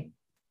 It's funny.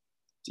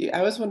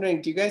 I was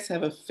wondering, do you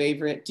have a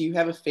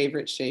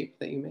favorite shape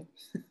that you make?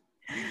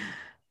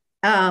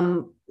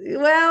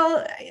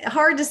 Well,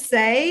 hard to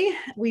say.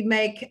 We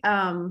make,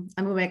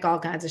 we make all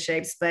kinds of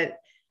shapes, but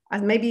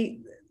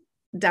maybe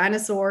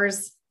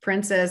dinosaurs,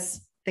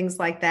 princess, things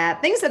like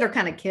that, things that are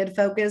kind of kid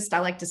focused. I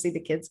like to see the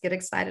kids get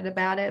excited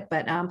about it.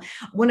 But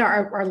one of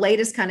our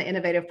latest kind of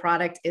innovative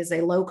product is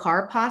a low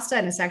carb pasta.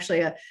 And it's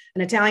actually an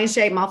Italian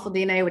shape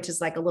muffaldine, which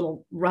is like a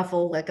little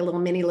ruffle, like a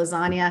little mini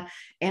lasagna.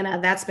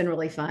 And that's been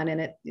really fun.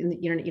 And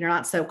you're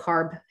not so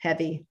carb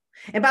heavy.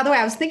 And by the way,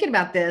 I was thinking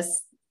about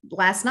this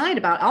last night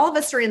about all of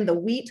us are in the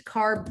wheat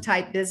carb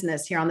type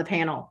business here on the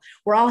panel.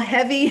 We're all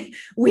heavy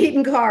wheat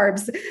and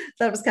carbs.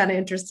 That was kind of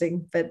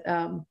interesting, but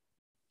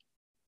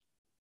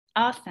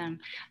awesome.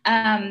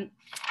 I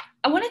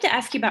wanted to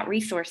ask you about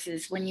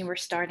resources when you were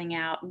starting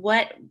out.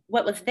 What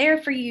was there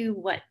for you?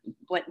 What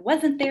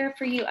wasn't there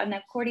for you? I know,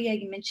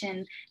 Cordia, you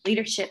mentioned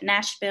Leadership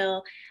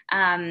Nashville.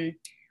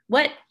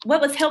 What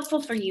was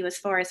helpful for you as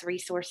far as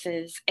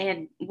resources,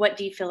 and what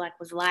do you feel like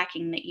was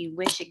lacking that you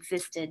wish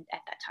existed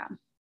at that time?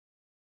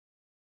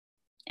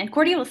 And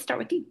Cordia, we'll start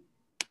with you.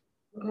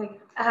 Okay.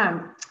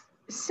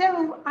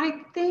 So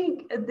I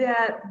think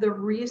that the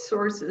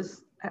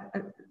resources,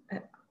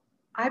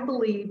 I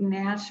believe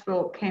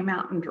Nashville came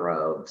out in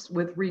droves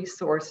with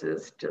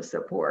resources to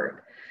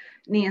support.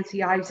 Nancy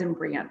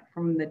Eisenbrandt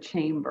from the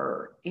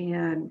Chamber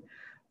and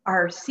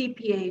our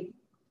CPA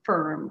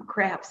firm,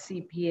 Craft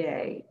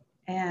CPA.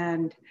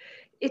 And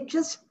it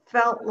just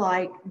felt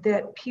like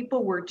that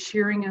people were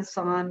cheering us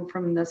on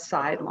from the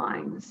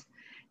sidelines.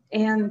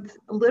 And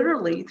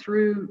literally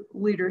through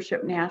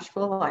Leadership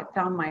Nashville, I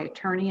found my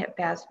attorney at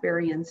Bass,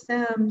 Berry &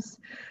 Sims.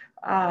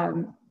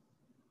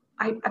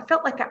 I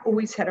felt like I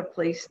always had a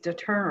place to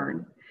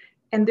turn.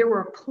 And there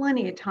were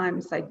plenty of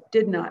times I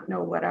did not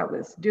know what I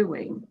was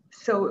doing.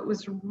 So it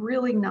was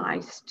really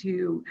nice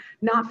to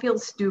not feel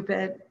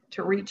stupid,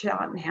 to reach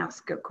out and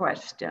ask a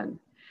question.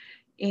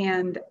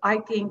 And I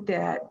think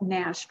that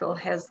Nashville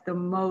has the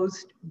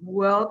most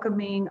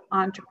welcoming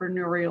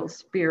entrepreneurial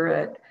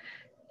spirit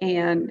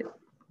and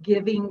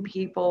giving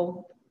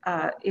people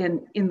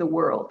in the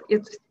world.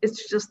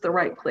 It's just the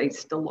right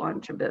place to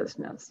launch a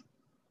business.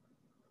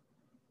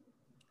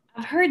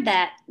 I've heard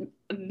that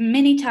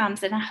many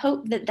times, and I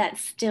hope that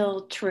that's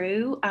still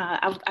true.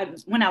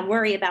 When I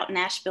worry about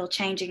Nashville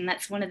changing,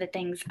 that's one of the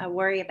things I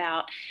worry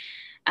about,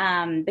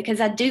 because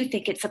I do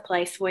think it's a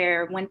place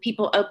where when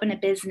people open a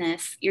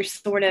business,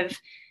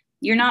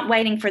 you're not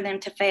waiting for them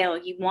to fail.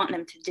 You want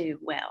them to do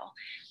well.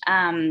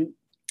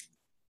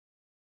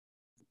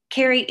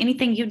 Carrie,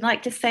 anything you'd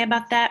like to say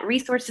about that?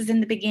 Resources in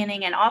the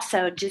beginning, and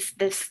also just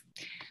this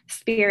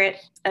spirit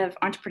of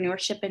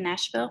entrepreneurship in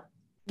Nashville?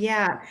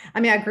 Yeah,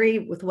 I mean, I agree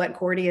with what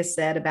Cordia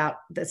said about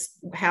this,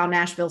 how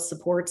Nashville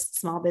supports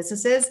small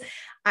businesses.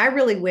 I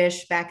really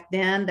wish back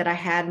then that I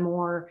had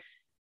more,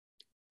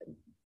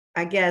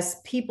 I guess,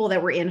 people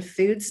that were in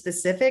food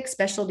specific,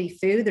 specialty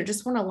food. There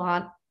just weren't a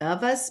lot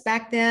of us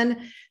back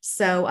then.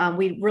 So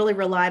we really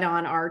relied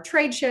on our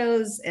trade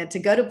shows and to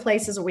go to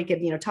places where we could,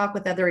 talk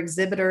with other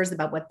exhibitors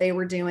about what they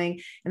were doing.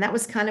 And that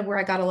was kind of where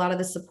I got a lot of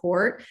the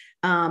support.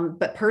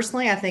 But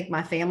personally, I think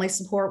my family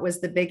support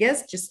was the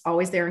biggest, just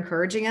always there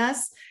encouraging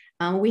us.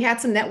 We had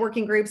some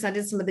networking groups. I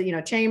did some of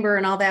the, chamber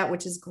and all that,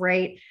 which is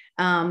great.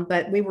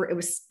 But it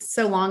was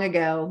so long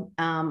ago.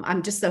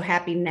 I'm just so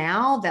happy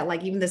now that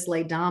like even this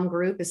Les Dames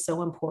group is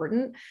so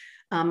important.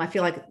 I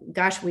feel like,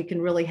 gosh, we can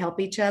really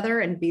help each other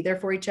and be there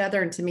for each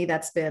other. And to me,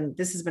 this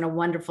has been a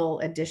wonderful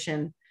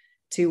addition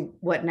to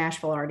what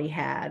Nashville already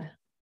had.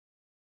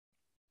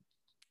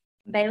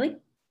 Bailey?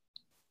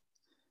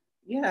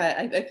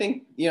 Yeah, I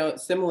think,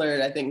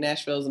 similar. I think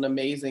Nashville is an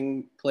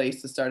amazing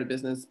place to start a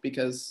business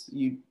because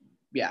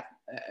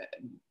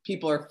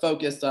people are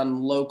focused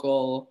on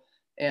local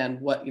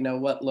and what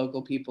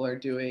local people are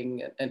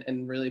doing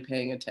and really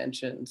paying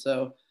attention.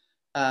 So,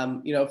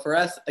 for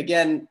us,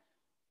 again,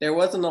 there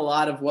wasn't a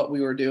lot of what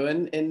we were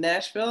doing in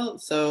Nashville.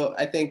 So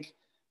I think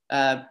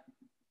the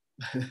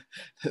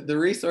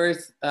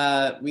resource,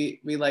 we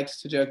liked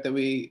to joke that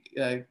we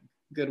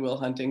Goodwill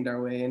Huntinged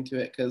our way into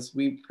it because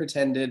we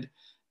pretended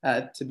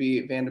to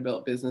be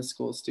Vanderbilt Business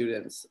School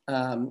students.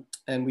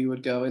 And we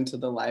would go into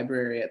the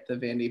library at the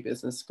Vandy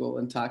Business School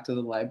and talk to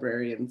the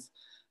librarians.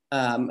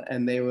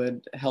 And they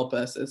would help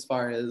us as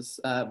far as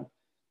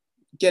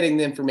getting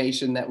the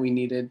information that we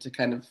needed to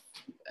kind of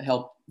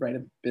help write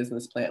a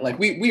business plan. Like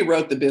we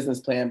wrote the business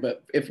plan,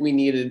 but if we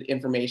needed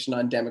information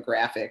on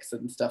demographics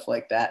and stuff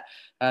like that,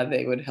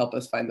 they would help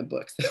us find the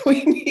books that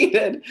we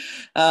needed.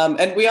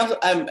 And we also,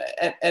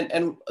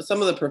 and some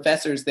of the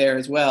professors there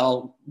as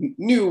well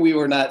knew we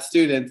were not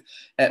students,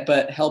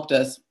 but helped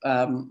us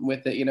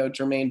with it.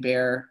 Jermaine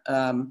Bear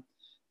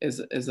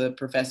is a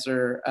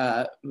professor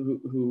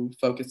who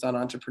focused on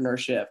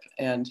entrepreneurship,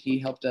 and he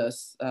helped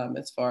us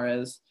as far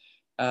as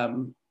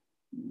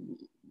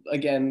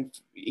again,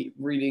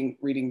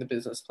 reading the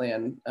business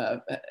plan,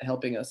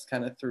 helping us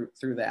kind of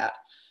through that.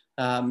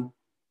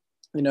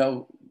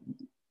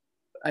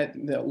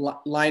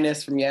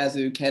 Linus from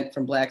Yazoo, Kent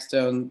from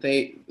Blackstone,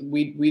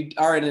 we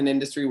are in an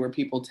industry where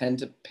people tend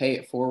to pay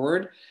it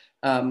forward.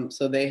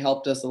 So they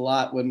helped us a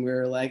lot when we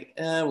were like,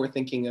 we're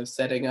thinking of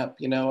setting up,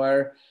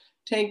 our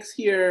tanks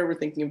here. We're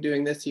thinking of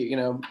doing this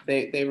here.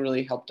 They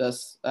really helped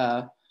us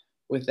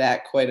with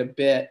that quite a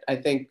bit. I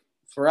think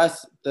for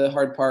us, the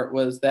hard part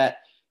was that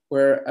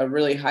we're a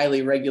really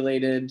highly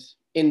regulated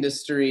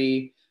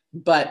industry,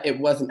 but it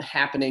wasn't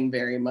happening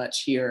very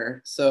much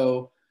here.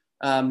 So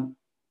on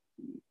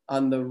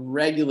the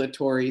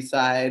regulatory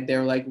side,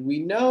 they're like, we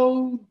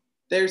know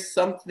there's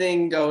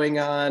something going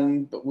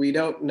on, but we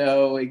don't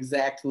know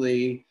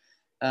exactly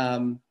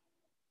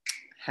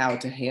how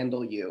to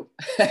handle you.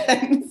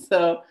 And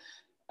so,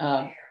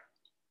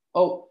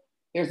 oh,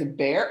 there's a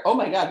bear. Oh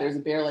my God, there's a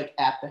bear like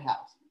at the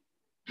house.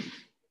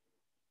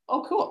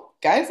 Oh, cool.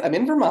 Guys, I'm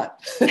in Vermont.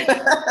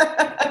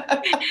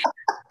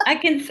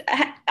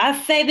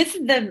 I say this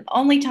is the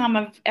only time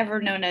I've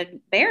ever known a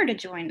bear to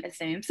join a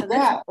Zoom. So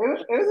yeah, it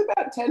was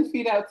about 10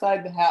 feet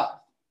outside the house.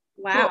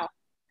 Wow.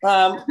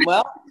 Cool.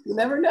 Well, you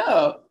never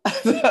know.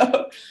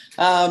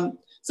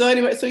 So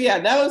anyway, so yeah,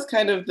 that was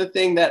kind of the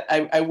thing that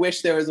I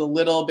wish there was a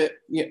little bit,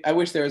 I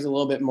wish there was a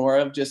little bit more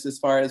of, just as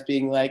far as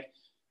being like,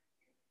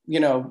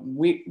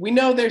 we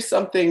know there's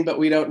something, but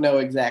we don't know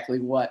exactly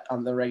what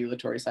on the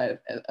regulatory side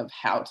of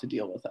how to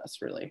deal with us,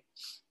 really.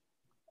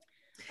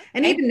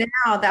 And even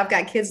now that I've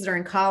got kids that are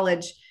in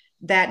college,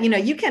 that,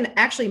 you can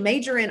actually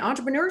major in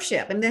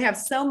entrepreneurship, and they have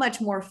so much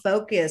more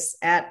focus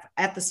at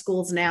the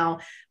schools now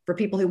for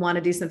people who want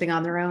to do something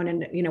on their own.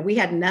 And, we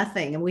had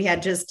nothing, and we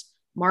had just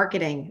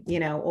marketing,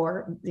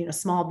 or,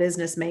 small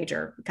business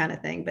major kind of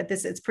thing, but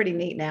it's pretty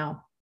neat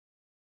now.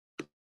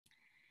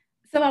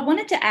 So I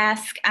wanted to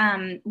ask,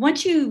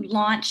 once you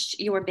launched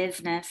your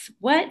business,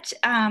 what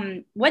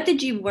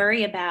did you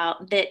worry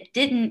about that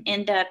didn't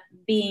end up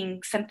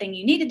being something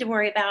you needed to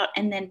worry about?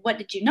 And then what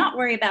did you not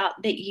worry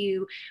about that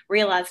you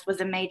realized was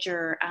a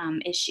major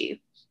issue?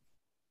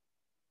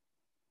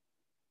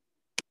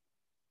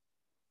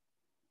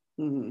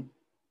 Mm-hmm.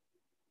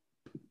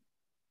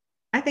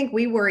 I think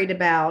we worried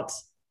about,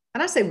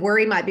 and I say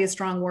worry might be a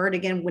strong word.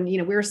 Again, when,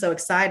 we were so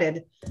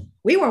excited,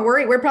 we weren't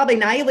worried. We're probably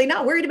naively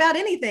not worried about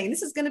anything.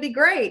 This is going to be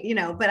great,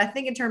 but I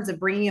think in terms of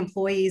bringing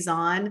employees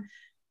on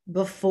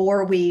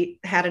before we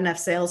had enough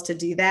sales to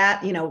do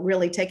that,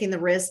 really taking the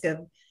risk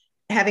of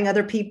having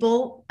other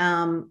people,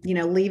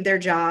 leave their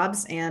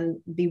jobs and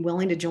be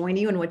willing to join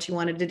you in what you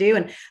wanted to do.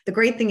 And the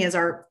great thing is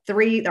our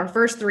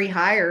first 3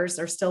 hires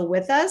are still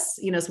with us,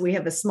 so we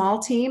have a small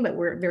team, but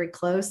we're very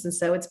close. And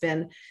so that's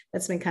been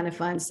kind of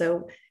fun.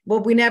 So, well,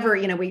 we never,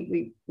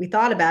 we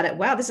thought about it.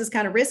 Wow, this is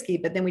kind of risky,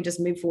 but then we just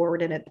moved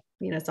forward and it,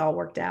 it's all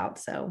worked out.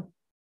 So.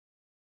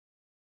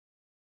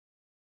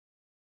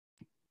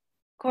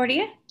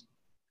 Cordia?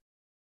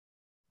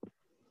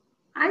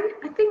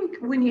 I think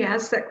when you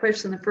asked that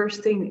question, the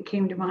first thing that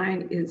came to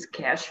mind is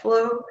cash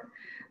flow.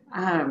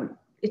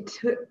 It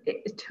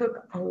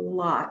took a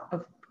lot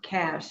of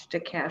cash to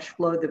cash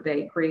flow the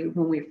bakery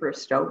when we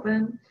first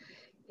opened,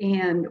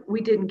 and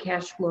we didn't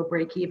cash flow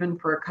break even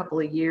for a couple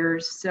of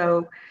years.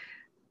 So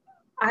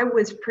I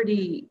was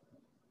pretty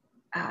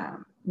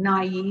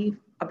naive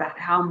about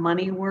how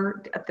money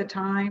worked at the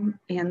time,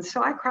 and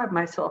so I cried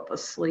myself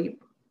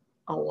asleep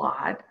a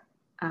lot.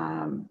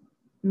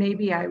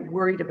 Maybe I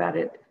worried about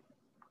it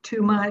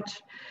too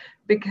much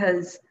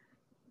because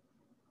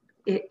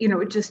it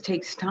just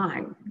takes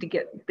time to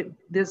get the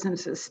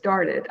businesses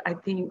started. I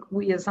think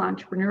we as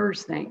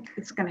entrepreneurs think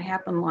it's going to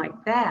happen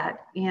like that.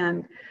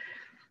 And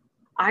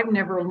I've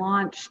never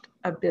launched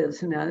a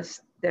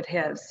business that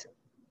has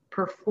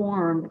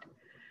performed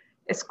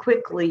as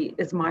quickly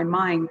as my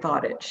mind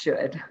thought it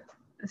should.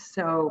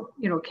 So,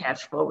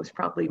 cash flow was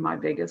probably my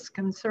biggest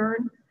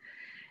concern.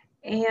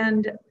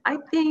 And I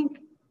think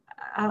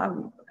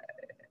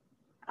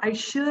I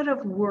should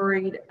have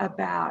worried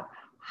about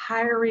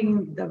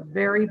hiring the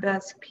very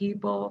best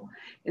people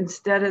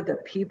instead of the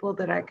people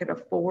that I could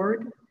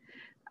afford.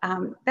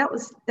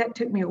 That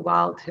took me a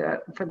while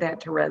for that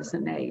to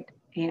resonate.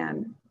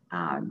 And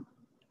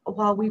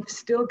while we've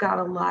still got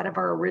a lot of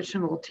our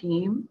original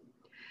team,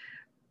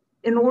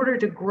 in order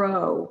to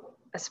grow,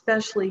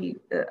 especially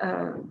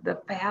the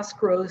fast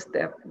growth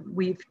that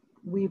we've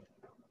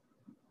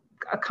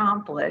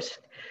accomplished,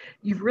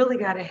 you've really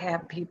got to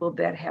have people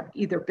that have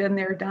either been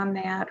there, done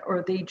that,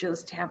 or they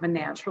just have a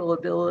natural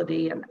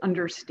ability and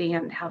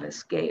understand how to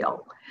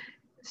scale.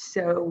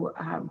 So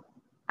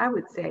I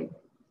would say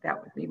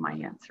that would be my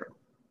answer.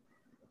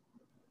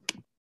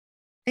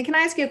 And can I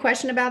ask you a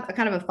question about a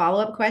kind of a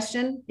follow-up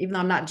question, even though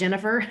I'm not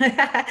Jennifer?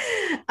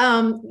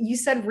 You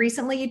said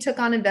recently you took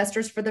on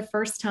investors for the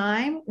first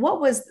time.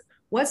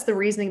 What's the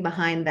reasoning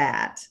behind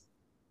that?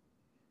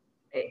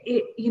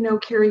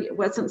 Carrie, it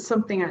wasn't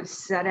something I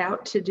set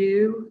out to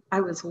do.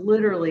 I was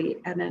literally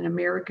at an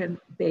American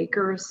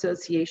Baker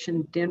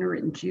Association dinner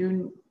in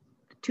June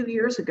 2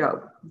 years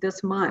ago,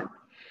 this month,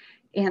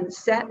 and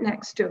sat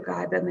next to a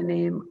guy by the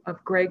name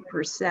of Greg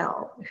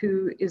Purcell,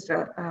 who is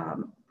a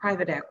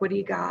private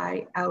equity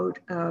guy out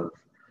of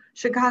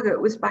Chicago.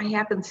 It was by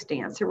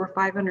happenstance. There were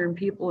 500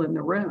 people in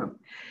the room.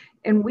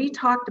 And we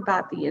talked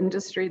about the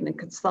industry and the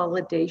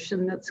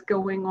consolidation that's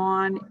going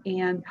on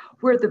and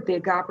where the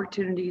big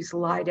opportunities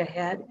lie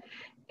ahead.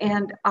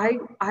 And I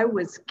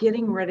was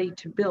getting ready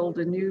to build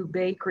a new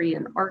bakery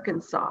in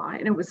Arkansas,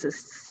 and it was a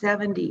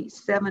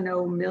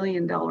 $70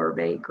 million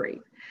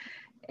bakery.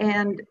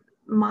 And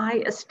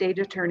my estate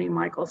attorney,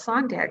 Michael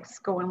Sonntag's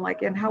going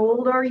like, and how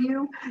old are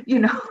you? You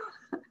know,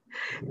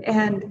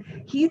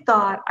 and he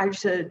thought I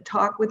should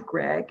talk with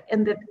Greg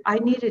and that I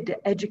needed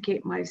to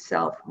educate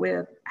myself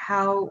with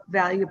how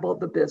valuable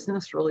the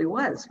business really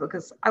was,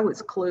 because I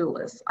was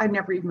clueless. I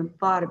never even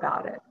thought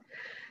about it.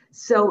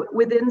 So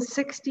within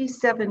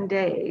 67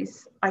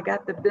 days, I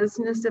got the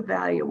business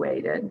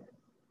evaluated.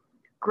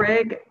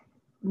 Greg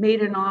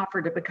made an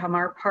offer to become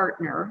our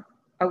partner.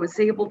 I was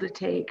able to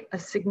take a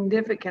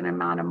significant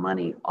amount of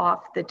money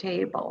off the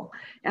table,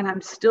 and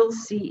I'm still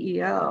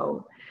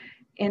CEO.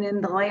 And in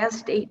the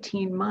last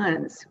 18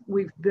 months,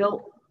 we've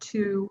built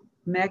 2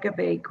 mega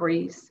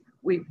bakeries.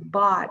 We've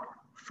bought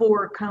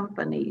 4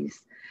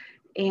 companies,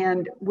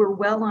 and we're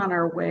well on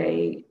our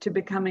way to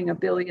becoming a $1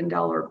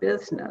 billion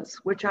business,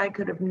 which I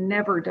could have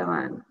never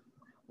done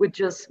with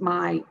just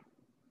my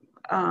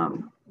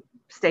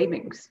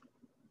savings.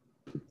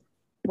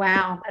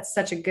 Wow, that's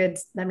such a good,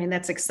 I mean,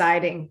 that's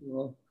exciting.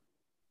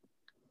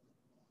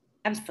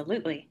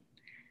 Absolutely.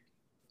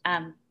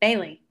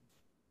 Bailey,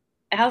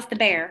 how's the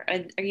bear?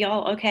 Are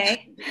y'all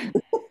okay?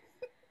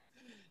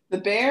 The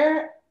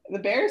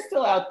bear's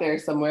still out there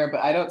somewhere,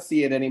 but I don't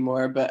see it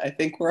anymore, but I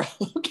think we're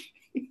all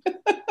okay.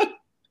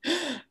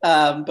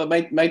 But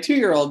my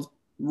 2-year-old's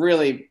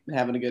really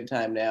having a good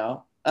time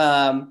now.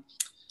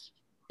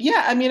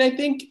 Yeah, I mean, I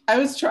think I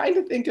was trying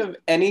to think of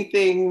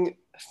anything.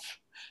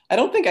 I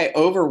don't think I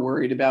over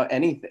worried about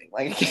anything.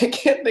 Like, I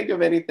can't think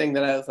of anything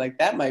that I was like,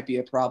 that might be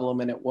a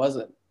problem, and it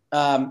wasn't.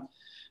 But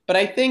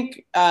I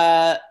think,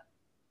 I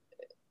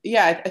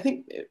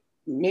think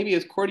maybe it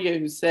was Cordia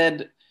who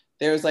said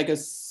there was like a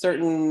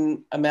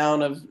certain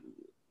amount of,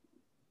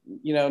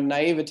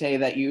 naivete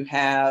that you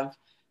have,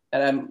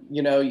 that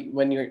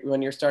when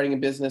you're starting a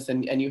business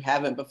and you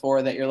haven't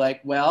before, that you're like,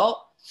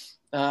 well,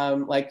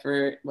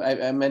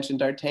 I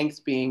mentioned our tanks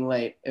being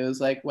late. It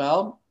was like,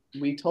 well,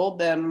 we told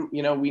them,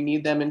 we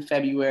need them in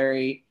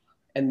February,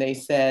 and they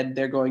said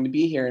they're going to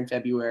be here in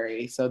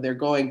February. So they're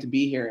going to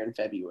be here in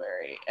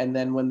February. And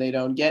then when they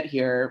don't get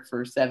here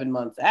for 7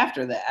 months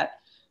after that,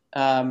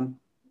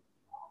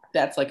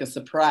 that's like a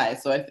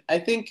surprise. So I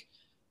think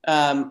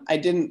I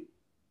don't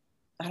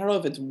know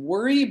if it's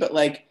worry, but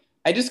like,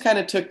 I just kind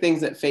of took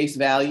things at face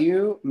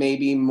value,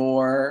 maybe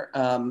more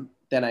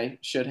than I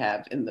should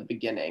have in the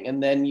beginning.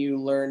 And then you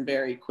learn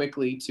very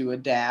quickly to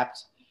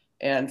adapt,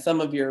 and some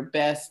of the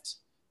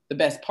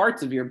best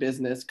parts of your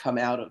business come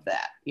out of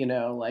that,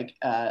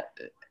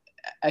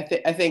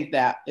 I think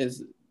that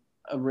is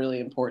a really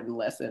important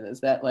lesson, is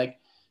that like,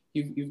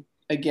 you've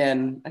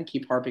again, I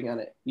keep harping on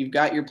it. You've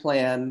got your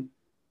plan,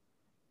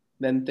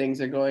 then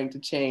things are going to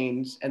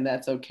change, and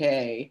that's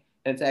okay.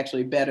 And it's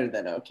actually better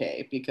than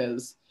okay,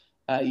 because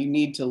you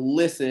need to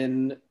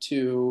listen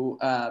to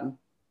how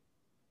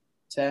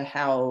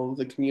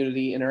the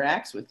community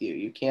interacts with you.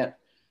 You can't,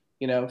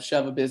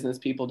 shove a business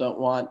people don't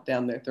want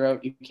down their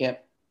throat. You can't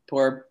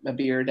pour a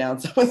beer down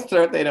someone's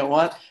throat they don't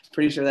want.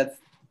 Pretty sure that's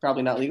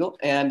probably not legal.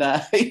 And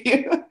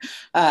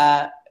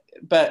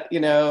but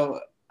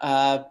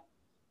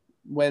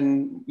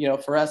when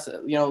for us,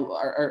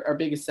 our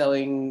biggest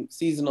selling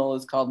seasonal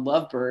is called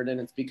Lovebird, and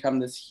it's become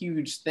this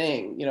huge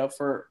thing.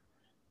 For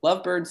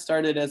Lovebird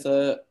started as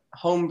a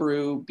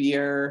homebrew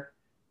beer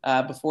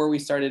before we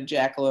started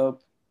Jackalope.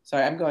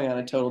 Sorry, I'm going on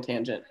a total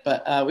tangent,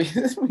 but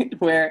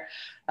where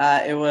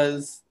it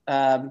was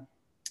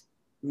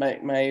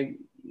my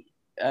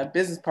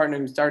business partner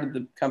who started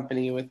the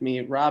company with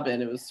me,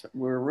 Robin. We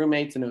were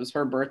roommates, and it was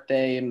her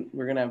birthday, and we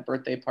were gonna have a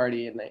birthday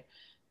party. And they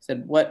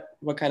said, "What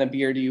kind of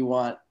beer do you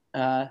want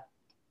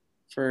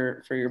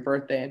for your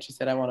birthday?" And she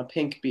said, "I want a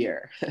pink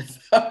beer."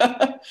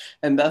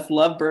 And thus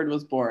Lovebird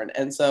was born.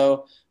 And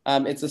so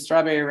it's a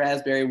strawberry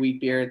raspberry wheat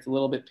beer. It's a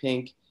little bit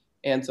pink,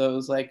 and so it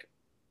was like,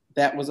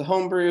 that was a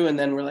homebrew. And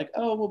then we're like,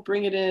 oh, we'll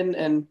bring it in,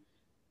 and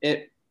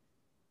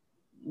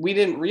we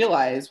didn't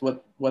realize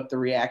what the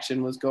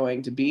reaction was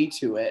going to be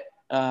to it.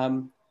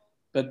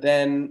 But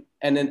then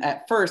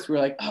at first we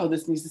were like, oh,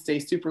 this needs to stay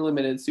super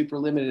limited.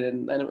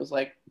 And then it was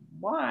like,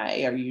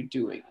 why are you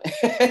doing this?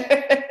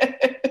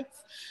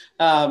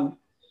 So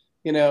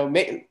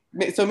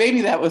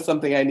maybe that was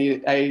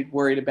something I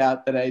worried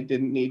about that I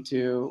didn't need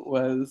to,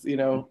 was,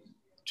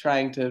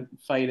 trying to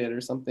fight it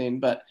or something.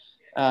 But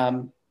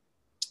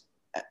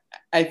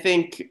I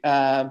think,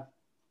 I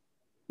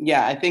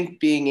think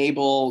being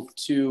able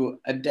to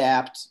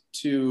adapt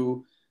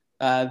to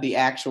the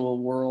actual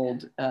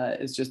world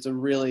is just a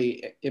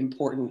really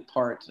important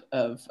part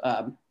of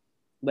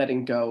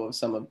letting go of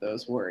some of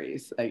those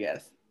worries, I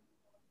guess.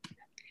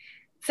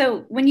 So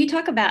when you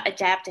talk about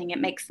adapting, it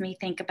makes me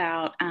think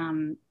about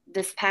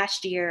this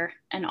past year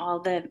and all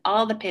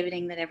the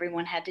pivoting that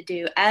everyone had to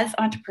do as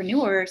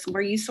entrepreneurs.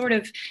 Were you sort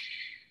of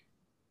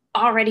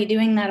already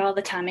doing that all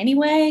the time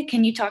anyway?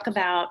 Can you talk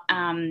about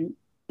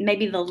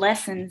maybe the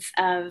lessons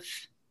of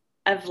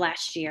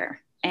last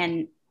year,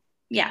 and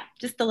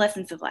just the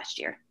lessons of last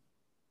year?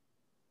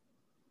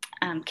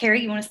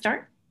 Carrie, you want to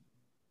start?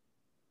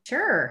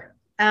 Sure.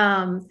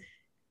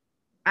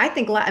 I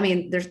think,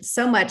 there's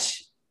so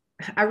much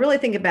I really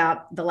think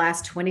about the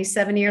last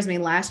 27 years. I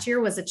mean, last year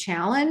was a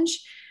challenge,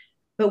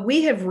 but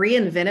we have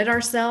reinvented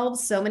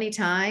ourselves so many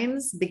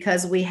times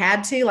because we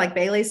had to, like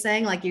Bailey's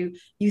saying, like you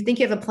think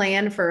you have a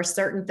plan for a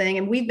certain thing.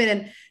 And we've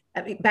been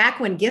back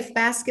when gift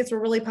baskets were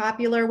really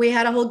popular. We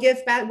had a whole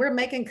gift basket. We're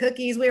making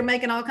cookies. We were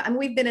making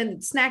we've been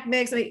in snack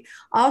mix. I mean,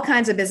 all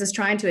kinds of business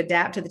trying to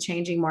adapt to the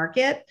changing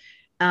market.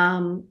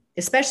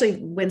 Especially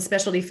when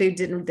specialty food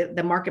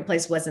the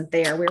marketplace wasn't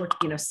there. We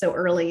were, so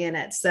early in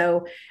it.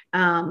 So,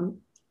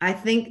 I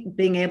think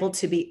being able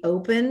to be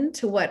open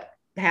to what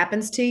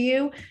happens to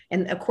you.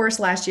 And of course,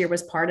 last year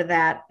was part of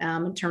that,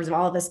 in terms of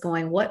all of us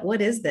going,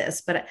 what is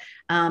this? But,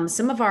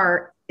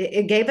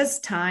 it gave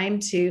us time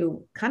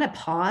to kind of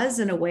pause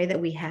in a way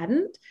that we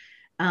hadn't,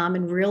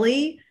 and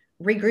really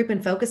regroup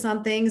and focus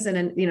on things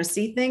and,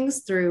 see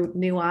things through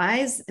new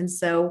eyes. And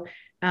so,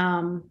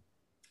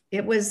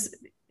 it was,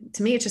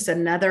 to me, it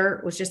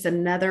was just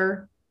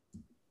another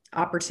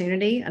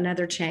opportunity,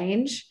 another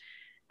change.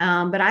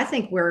 But I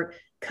think we're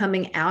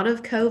coming out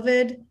of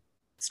COVID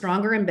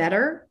stronger and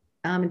better,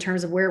 in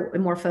terms of where we're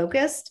more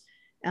focused.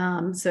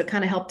 So it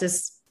kind of helped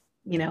us,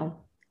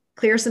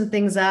 clear some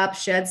things up,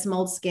 shed some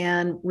old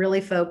skin, really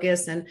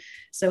focus. And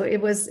so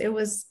COVID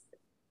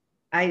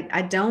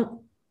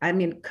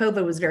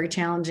was very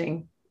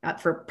challenging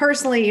for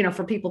personally,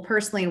 for people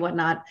personally and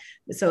whatnot.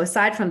 So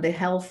aside from the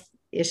health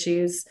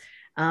issues,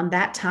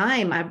 that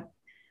time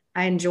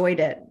I enjoyed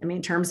it. I mean,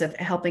 in terms of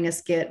helping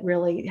us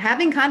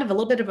having kind of a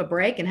little bit of a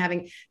break and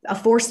having a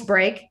forced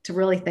break to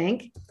really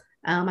think.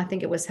 I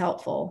think it was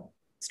helpful.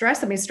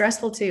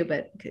 Stressful too,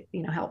 but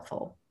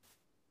helpful.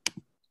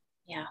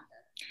 Yeah.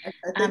 I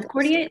think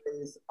Cordia,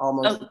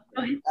 almost.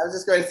 I was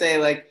just going to say,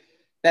 like,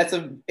 that's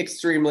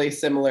extremely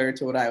similar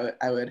to what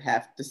I would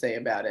have to say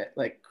about it.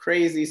 Like,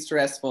 crazy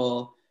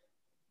stressful,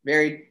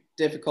 very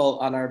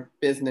difficult on our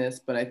business,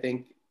 but I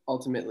think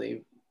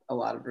ultimately a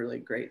lot of really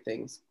great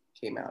things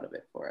came out of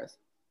it for us.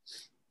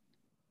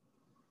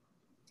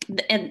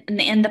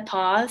 In the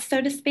pause,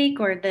 so to speak,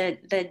 or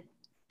the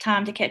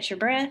time to catch your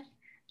breath?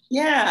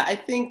 Yeah, I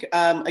think,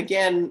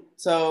 again,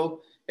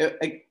 so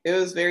it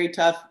was very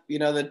tough.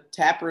 The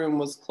tap room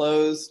was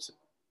closed.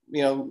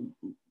 We're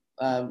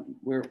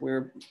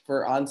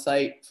on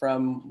site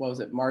from, what was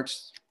it,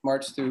 March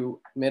through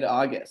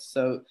mid-August.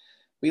 So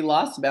we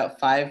lost about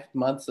 5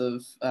 months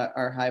of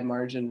our high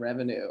margin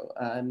revenue.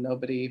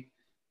 Nobody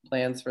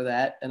plans for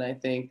that. And I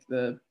think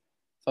the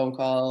phone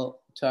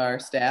call to our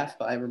staff,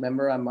 I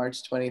remember on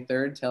March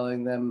 23rd,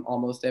 telling them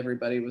almost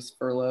everybody was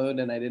furloughed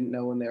and I didn't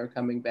know when they were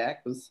coming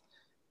back, was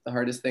the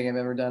hardest thing I've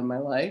ever done in my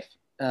life.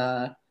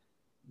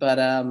 But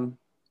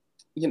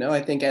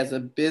I think as a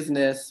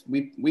business,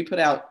 we put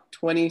out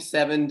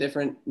 27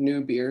 different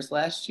new beers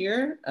last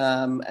year,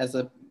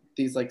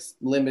 these like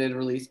limited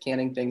release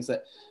canning things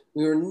that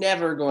we were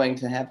never going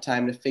to have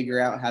time to figure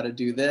out how to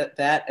do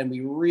that. And we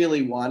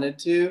really wanted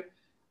to.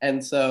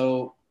 And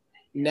so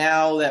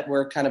now that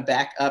we're kind of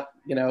back up,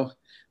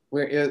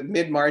 we're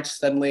mid-March,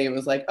 suddenly it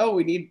was like, oh,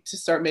 we need to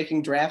start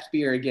making draft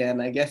beer again.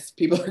 I guess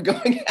people are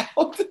going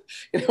out,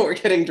 we're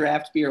getting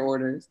draft beer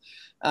orders.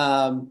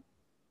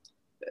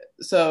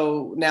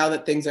 So now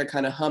that things are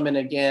kind of humming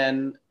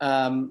again,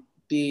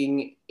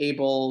 being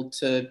able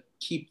to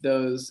keep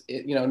those,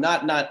 we're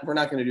not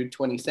going to do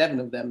 27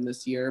 of them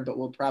this year, but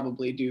we'll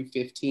probably do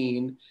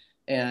 15.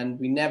 And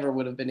we never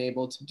would have been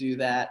able to do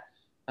that.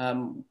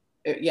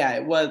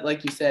 It was,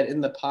 like you said,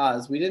 in the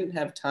pause, we didn't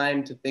have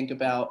time to think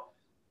about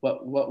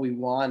what we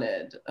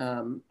wanted.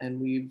 And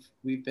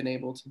we've been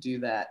able to do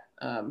that.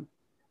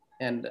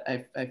 And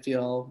I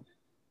feel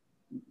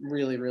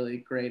really, really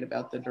great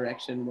about the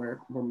direction we're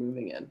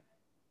moving in.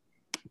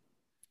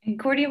 And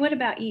Cordia, what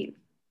about you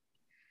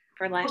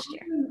for last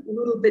year? A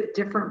little bit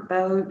different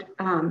boat.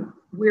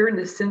 We're an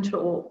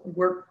essential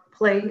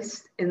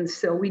workplace, and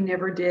so we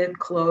never did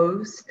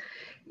close.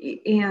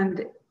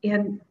 And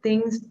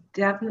things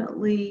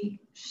definitely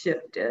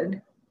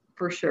shifted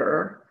for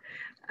sure,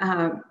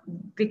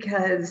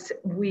 because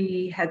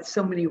we had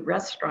so many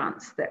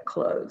restaurants that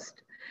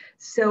closed.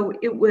 So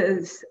it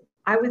was,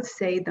 I would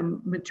say, the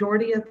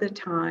majority of the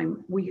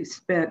time we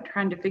spent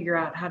trying to figure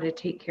out how to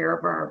take care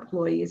of our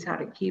employees, how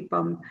to keep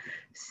them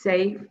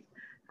safe,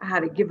 how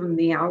to give them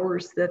the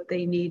hours that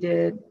they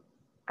needed.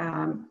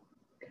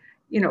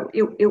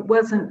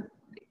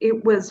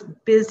 It was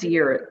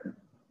busier.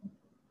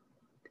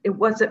 It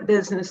wasn't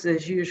business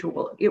as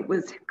usual. It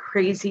was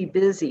crazy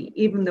busy,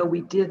 even though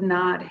we did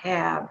not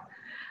have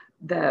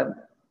the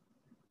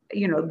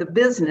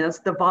business,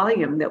 the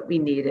volume that we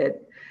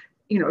needed.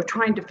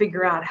 Trying to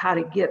figure out how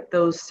to get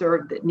those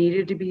served that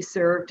needed to be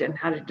served and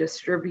how to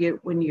distribute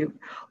when you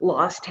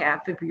lost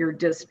half of your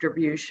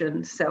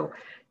distribution. So,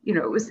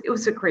 it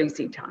was a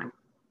crazy time.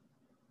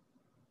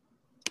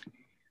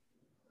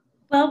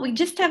 Well, we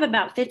just have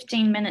about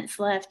 15 minutes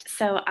left,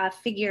 so I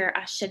figure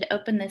I should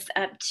open this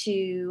up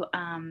to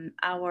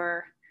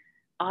our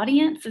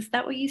audience. Is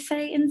that what you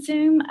say in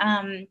Zoom?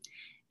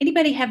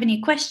 Anybody have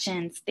any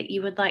questions that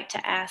you would like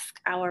to ask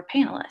our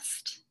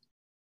panelists?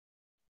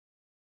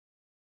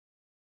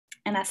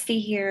 And I see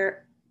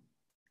here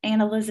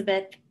Anne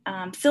Elizabeth.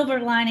 Silver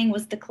lining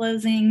was the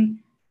closing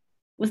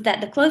of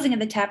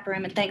the tap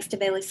room, and thanks to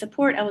Bailey's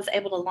support, I was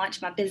able to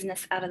launch my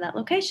business out of that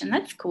location.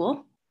 That's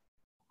cool.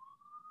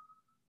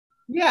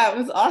 Yeah, it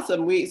was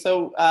awesome.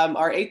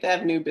 Our 8th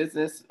Avenue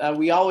business,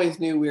 we always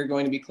knew we were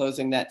going to be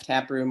closing that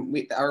tap room.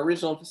 Our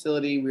original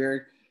facility, we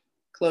were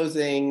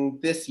closing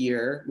this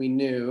year, we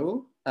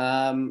knew,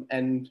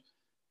 and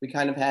we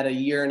kind of had a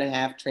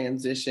 1.5-year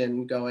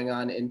transition going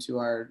on into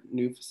our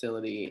new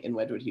facility in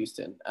Wedgwood,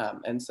 Houston.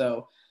 And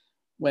so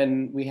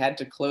when we had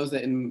to close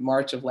it in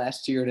March of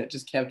last year and it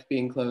just kept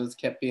being closed,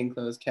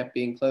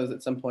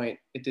 at some point,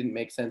 it didn't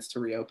make sense to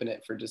reopen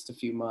it for just a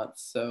few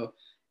months. So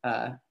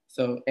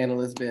Anne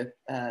Elizabeth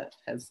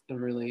has a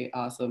really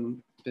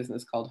awesome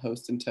business called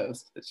Host and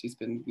Toast that she's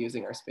been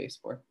using our space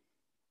for.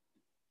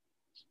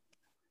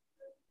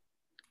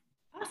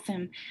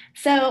 Awesome.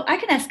 So I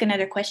can ask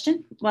another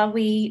question while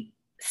we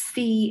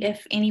see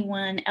if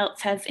anyone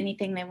else has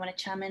anything they want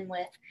to chime in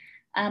with.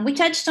 We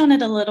touched on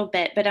it a little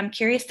bit, but I'm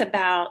curious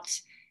about,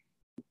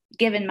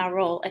 given my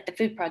role at the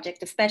Food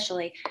Project,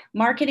 especially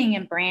marketing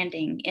and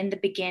branding in the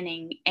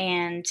beginning,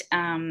 and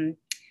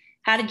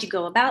how did you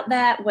go about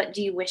that? What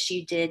do you wish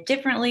you did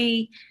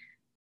differently?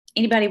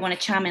 Anybody want to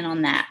chime in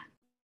on that?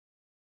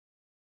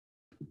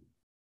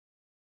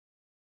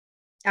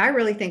 I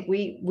really think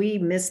we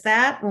missed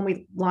that when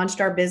we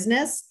launched our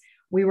business.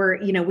 We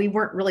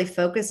weren't really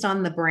focused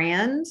on the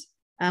brand.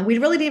 We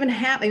really didn't even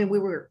have,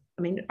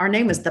 our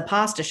name was The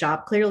Pasta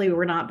Shop. Clearly we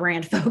were not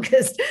brand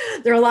focused.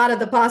 There are a lot of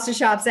the pasta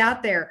shops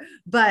out there,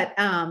 but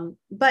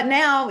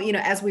now,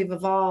 as we've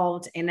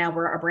evolved and now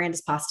our brand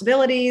is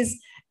Pastabilities,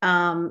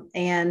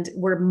 and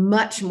we're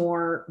much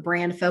more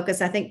brand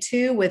focused. I think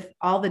too, with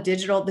all the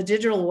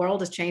digital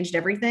world has changed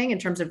everything in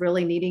terms of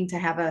really needing to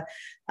have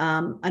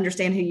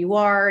understand who you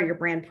are, your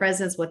brand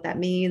presence, what that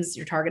means,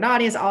 your target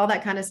audience, all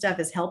that kind of stuff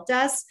has helped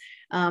us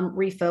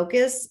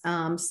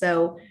refocus.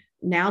 So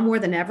now more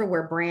than ever,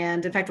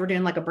 in fact, we're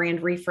doing like a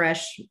brand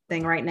refresh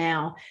thing right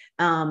now.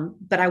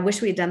 But I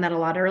wish we had done that a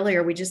lot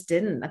earlier. We just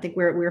didn't. I think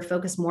we're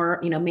focused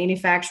more,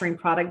 manufacturing,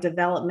 product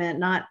development,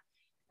 not,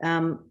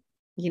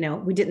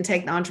 we didn't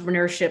take the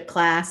entrepreneurship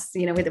class,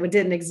 that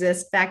didn't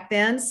exist back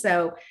then.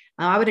 So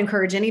I would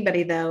encourage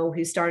anybody though,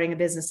 who's starting a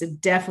business to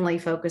definitely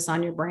focus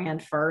on your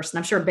brand first. And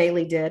I'm sure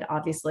Bailey did,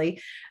 obviously,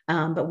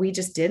 but we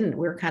just didn't.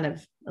 We were kind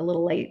of a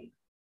little late.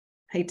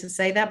 Hate to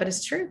say that, but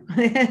it's true.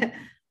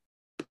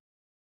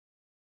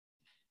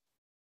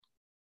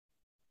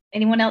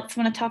 Anyone else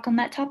want to talk on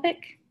that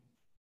topic?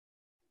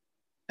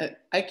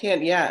 I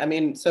can, yeah.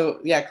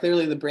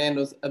 Clearly the brand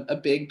was a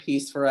big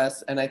piece for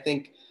us. And I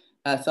think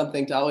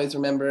something to always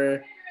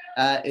remember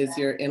is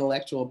your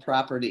intellectual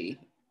property.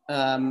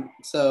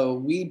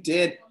 So we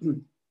did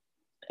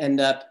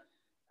end up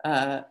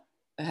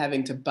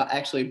having to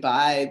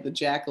buy the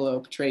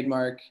Jackalope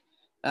trademark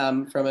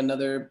from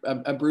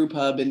a brew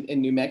pub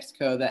in New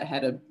Mexico that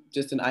had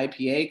just an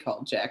IPA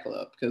called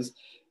Jackalope, because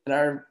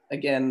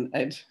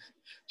I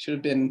should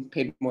have been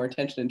paid more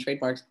attention in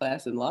trademarks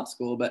class in law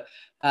school, but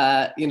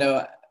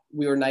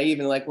we were naive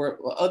and like,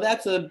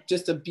 that's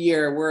just a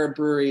beer. We're a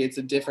brewery. It's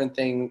a different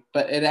thing.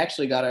 But it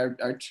actually got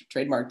our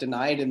trademark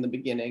denied in the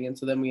beginning. And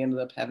so then we ended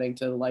up having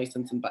to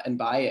license and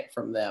buy it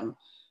from them.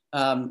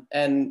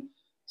 And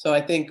so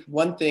I think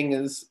one thing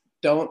is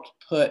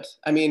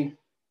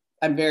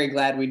I'm very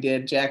glad we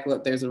did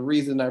Jackalope. There's a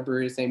reason our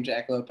brewery is named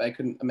Jackalope. I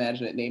couldn't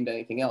imagine it named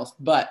anything else.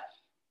 But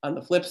on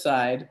the flip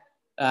side,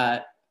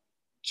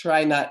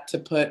 try not to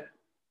put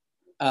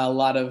a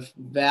lot of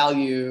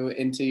value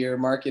into your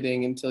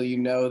marketing until you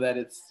know that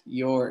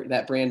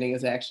that branding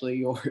is actually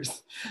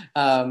yours.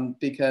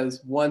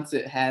 Because once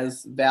it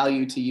has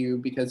value to you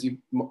because you've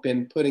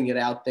been putting it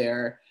out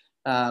there,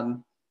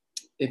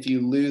 if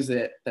you lose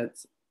it, that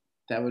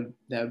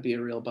would be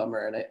a real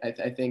bummer. And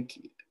I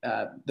think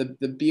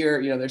the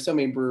beer, there's so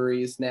many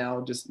breweries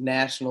now just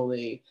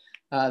nationally,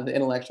 the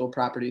intellectual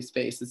property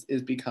space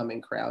is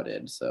becoming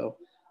crowded. So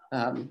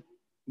I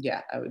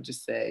would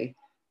just say,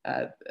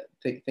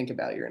 think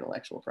about your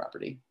intellectual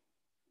property.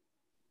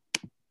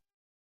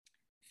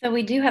 So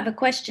we do have a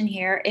question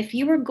here. If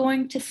you were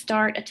going to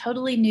start a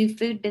totally new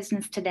food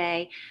business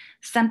today,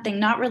 something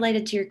not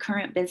related to your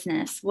current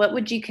business, what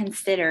would you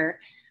consider?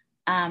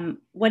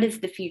 What is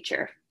the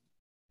future?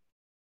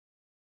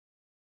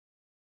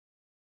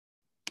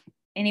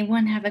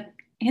 Anyone have an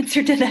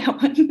answer to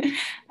that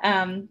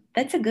one?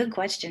 That's a good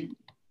question.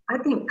 I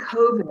think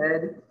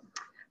COVID,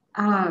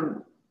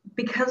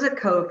 because of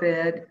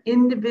COVID,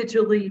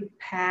 individually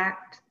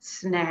packed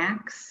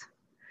snacks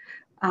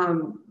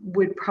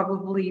would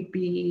probably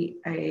be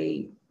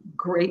a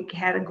great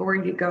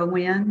category to go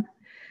in,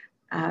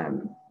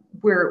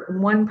 where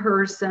one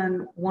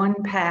person, one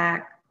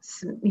pack,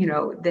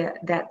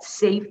 that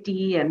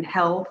safety and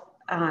health,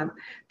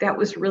 that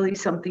was really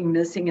something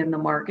missing in the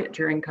market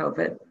during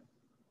COVID.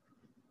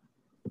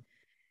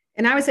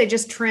 And I would say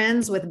just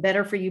trends with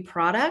better for you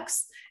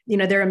products.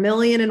 There are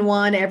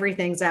 1,000,001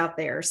 everything's out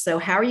there. So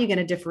how are you going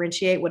to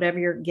differentiate whatever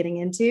you're getting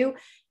into?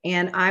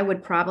 And I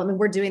would probably,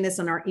 we're doing this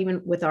on our,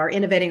 even with our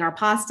innovating our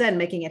pasta and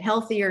making it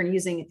healthier and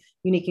using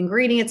unique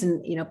ingredients.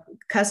 And,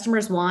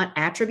 customers want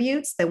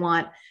attributes. They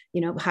want,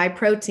 high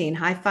protein,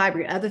 high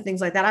fiber, other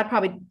things like that. I'd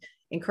probably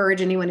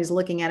encourage anyone who's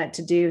looking at it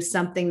to do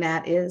something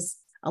that is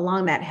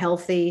along that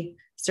healthy,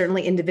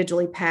 certainly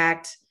individually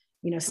packed,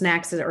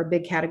 snacks are a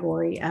big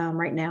category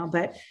right now,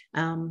 but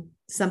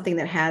something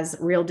that has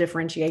real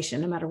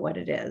differentiation no matter what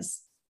it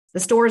is. The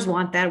stores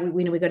want that.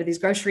 We go to these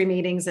grocery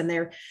meetings and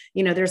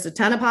there's a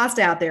ton of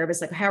pasta out there, but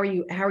it's like, how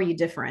are you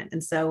different?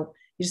 And so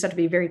you just have to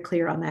be very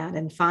clear on that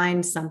and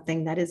find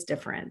something that is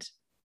different.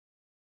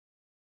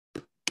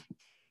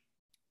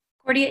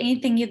 Cordia,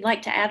 anything you'd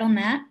like to add on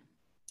that?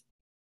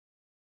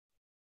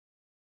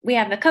 We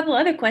have a couple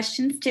other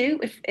questions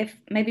too, if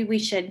maybe we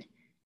should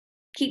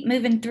keep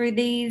moving through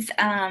these.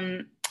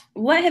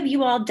 What have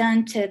you all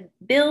done to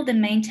build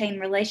and maintain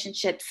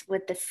relationships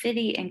with the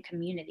city and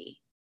community?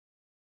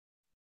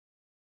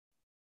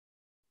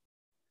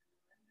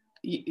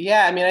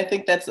 Yeah, I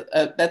think that's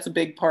a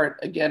big part,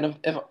 again,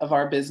 of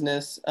our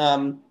business.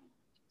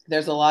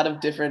 There's a lot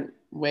of different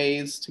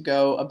ways to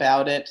go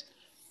about it.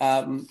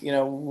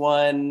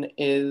 One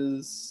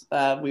is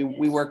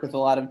we work with a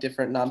lot of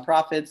different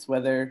nonprofits,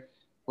 whether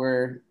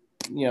we're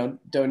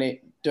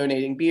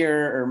donating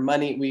beer or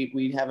money.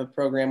 We have a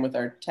program with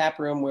our tap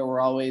room where we're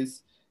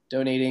always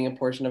donating a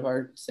portion of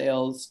our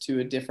sales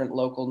to a different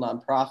local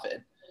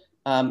nonprofit.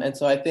 And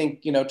so I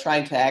think,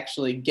 trying to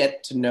actually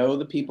get to know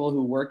the people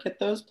who work at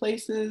those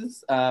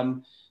places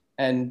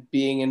and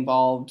being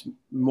involved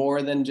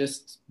more than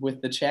just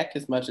with the check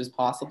as much as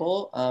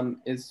possible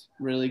is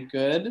really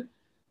good.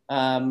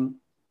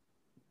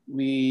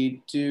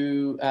 We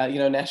do,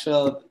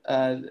 Nashville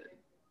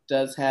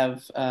does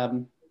have,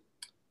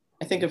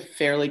 I think, a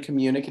fairly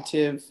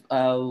communicative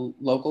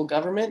local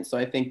government. So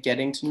I think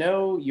getting to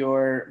know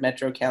your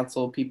Metro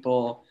Council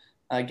people,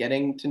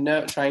 trying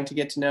to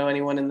get to know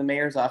anyone in the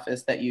mayor's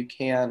office that you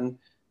can,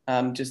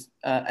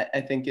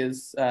 I think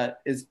is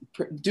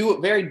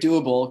very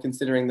doable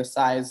considering the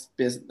size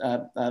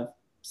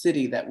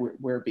city that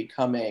we're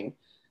becoming.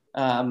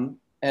 And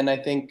I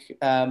think,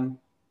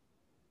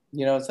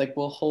 it's like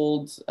we'll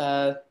hold,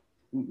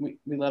 we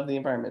love the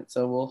environment.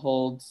 So we'll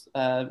hold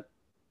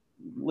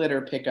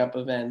litter pickup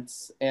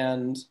events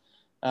and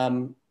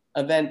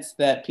events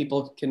that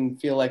people can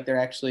feel like they're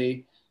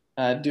actually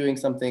doing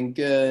something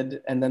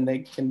good, and then they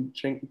can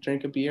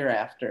drink a beer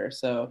after.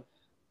 So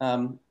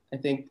I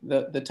think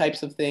the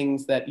types of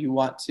things that you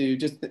want to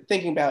just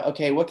thinking about,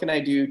 okay, what can I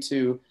do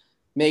to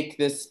make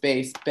this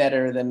space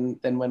better than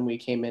when we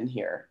came in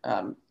here,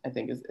 I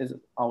think is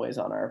always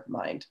on our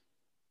mind.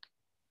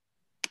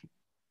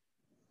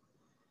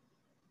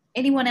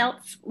 Anyone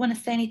else want to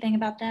say anything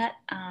about that?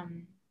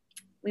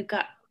 We've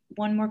got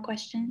one more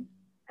question.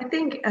 I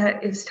think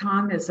as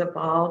Tom has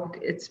evolved,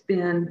 it's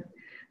been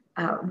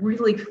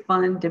really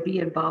fun to be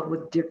involved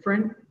with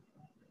different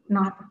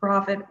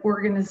not-for-profit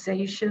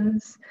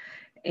organizations.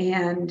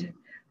 And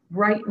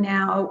right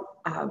now,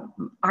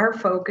 our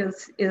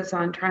focus is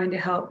on trying to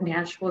help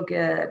Nashville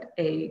get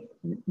a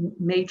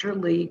Major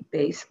League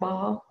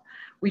Baseball.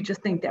 We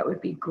just think that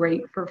would be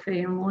great for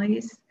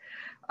families.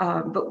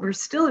 But we're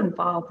still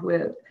involved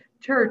with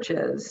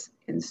churches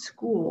and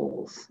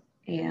schools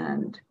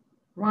and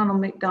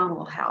Ronald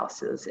McDonald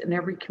houses in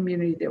every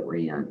community that we're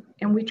in.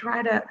 And we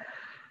try to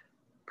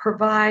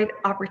provide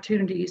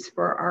opportunities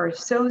for our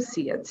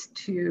associates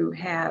to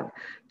have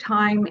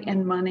time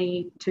and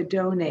money to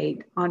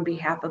donate on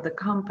behalf of the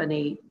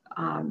company.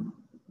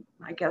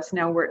 I guess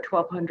now we're at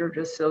 1,200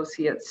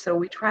 associates. So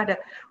we try to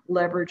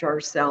leverage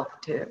ourselves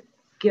to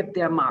give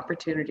them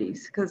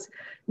opportunities, because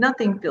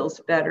nothing feels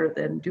better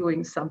than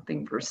doing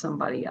something for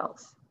somebody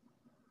else.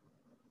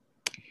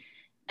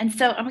 And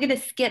so I'm going to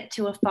skip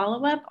to a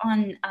follow-up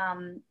on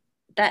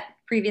that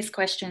previous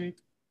question.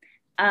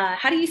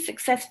 How do you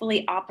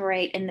successfully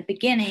operate in the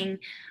beginning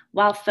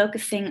while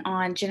focusing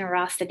on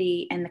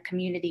generosity and the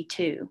community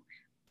too?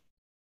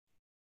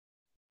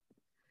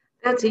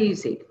 That's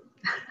easy.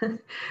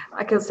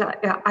 Because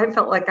I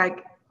felt like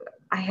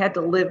I had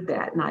to live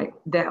that night.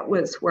 That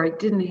was where I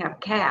didn't have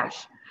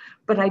cash,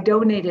 but I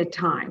donated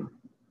time.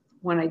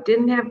 When I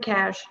didn't have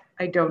cash,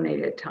 I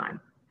donated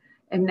time.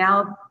 And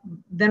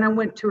then I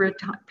went through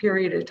a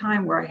period of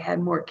time where I had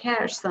more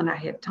cash than I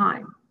had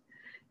time.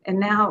 And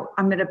now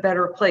I'm at a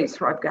better place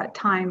where I've got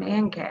time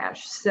and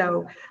cash.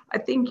 So I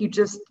think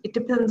it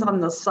depends on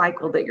the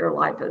cycle that your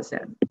life is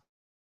in.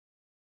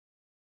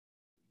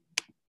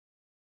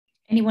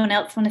 Anyone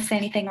else want to say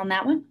anything on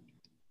that one?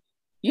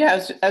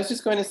 Yeah, I was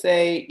just going to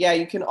say, yeah,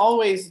 you can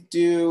always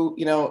do,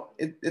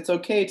 it's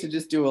okay to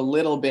just do a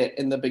little bit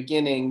in the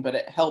beginning, but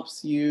it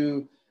helps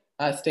you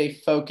stay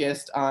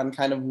focused on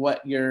kind of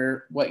what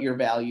your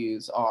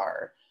values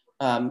are.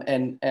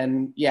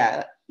 And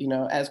yeah,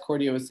 as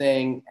Cordia was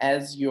saying,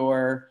 as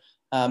your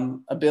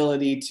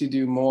ability to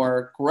do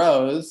more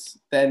grows,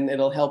 then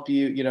it'll help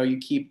you, you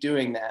keep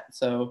doing that.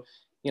 So,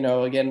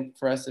 again,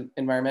 for us,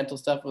 environmental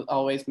stuff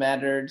always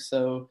mattered.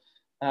 So,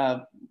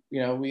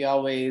 we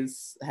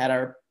always had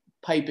our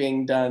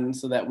piping done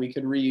so that we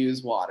could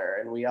reuse water.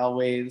 And we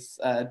always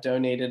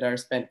donated our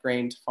spent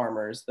grain to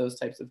farmers, those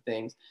types of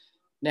things.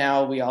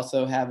 Now we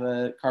also have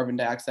a carbon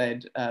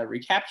dioxide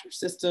recapture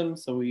system.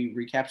 So we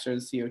recapture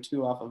the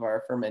CO2 off of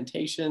our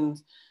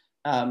fermentations,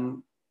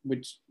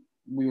 which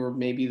we were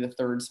maybe the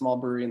third small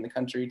brewery in the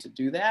country to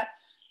do that.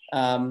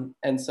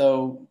 And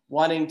so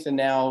wanting to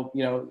now,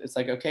 it's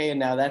like, okay, and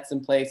now that's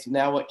in place.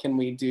 Now what can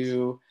we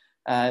do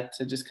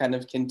to just kind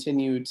of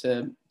continue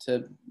to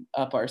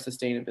up our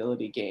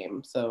sustainability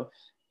game? So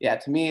yeah,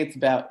 to me, it's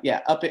about,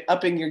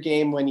 upping your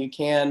game when you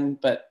can,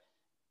 but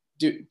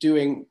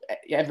doing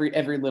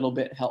every little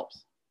bit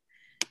helps.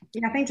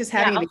 Yeah, I think just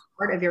having it be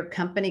part of your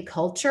company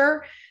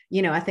culture,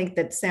 I think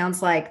that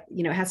sounds like,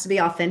 it has to be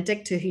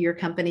authentic to who your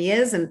company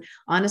is. And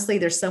honestly,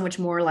 there's so much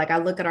more, like I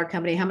look at our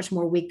company, how much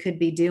more we could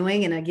be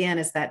doing. And again,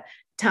 it's that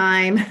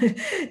time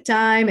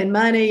and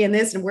money and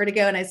this and where to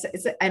go.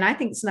 And I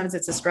think sometimes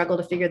it's a struggle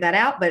to figure that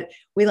out, but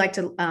we like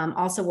to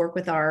also work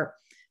with our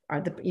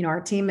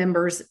team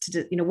members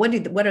to,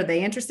 what are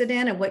they interested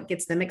in and what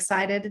gets them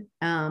excited.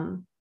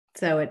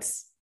 So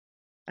it's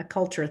a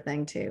culture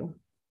thing too,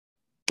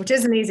 which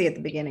isn't easy at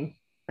the beginning,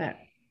 but.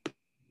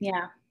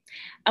 Yeah.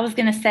 I was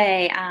going to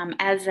say,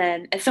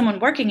 as someone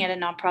working at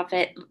a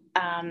nonprofit,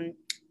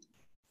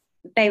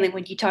 Bailey,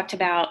 when you talked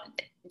about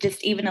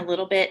just even a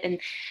little bit, and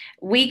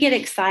we get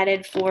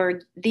excited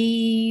for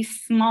the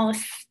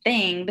smallest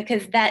thing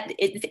because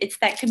it's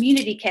that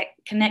community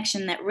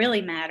connection that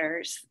really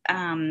matters.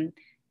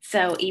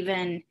 So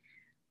even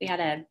we had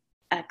a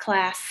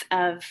class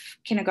of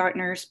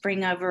kindergartners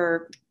bring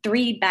over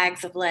 3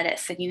 bags of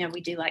lettuce. And, we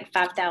do like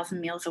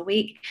 5,000 meals a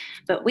week,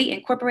 but we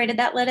incorporated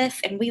that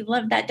lettuce and we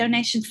loved that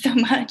donation so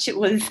much. It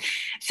was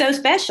so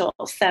special.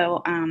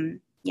 So,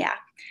 yeah.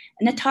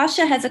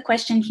 Natasha has a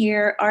question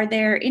here. Are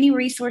there any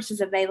resources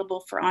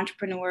available for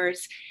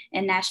entrepreneurs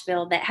in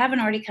Nashville that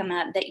haven't already come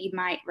up that you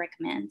might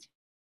recommend?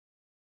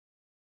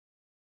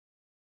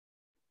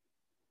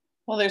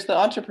 Well, there's the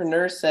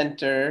Entrepreneur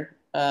Center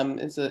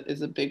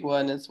is a big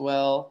one as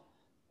well.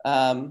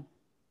 I'm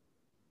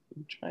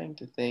trying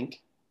to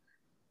think.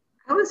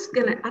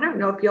 I don't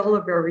know if y'all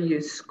have ever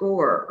used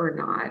SCORE or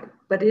not,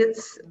 but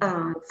it's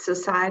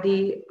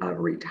Society of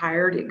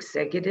Retired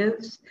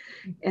Executives,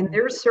 and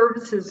their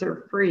services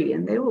are free,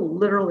 and they will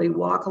literally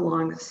walk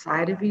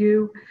alongside of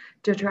you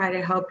to try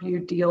to help you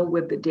deal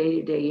with the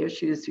day-to-day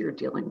issues you're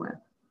dealing with.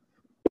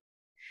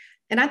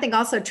 And I think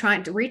also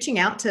reaching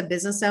out to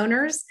business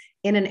owners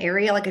in an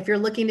area, like if you're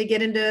looking to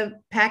get into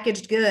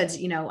packaged goods,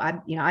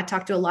 I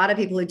talk to a lot of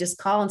people who just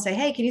call and say,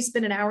 hey, can you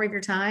spend an hour of your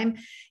time?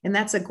 And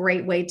that's a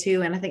great way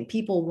too. And I think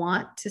people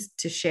want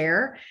to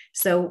share.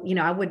 So,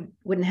 I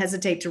wouldn't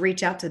hesitate to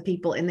reach out to the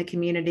people in the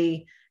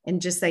community and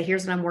just say,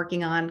 here's what I'm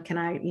working on. Can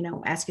I,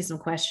 ask you some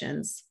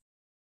questions?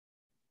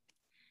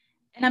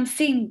 And I'm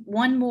seeing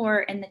one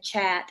more in the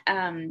chat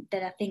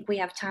that I think we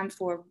have time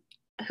for.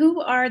 Who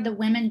are the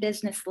women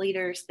business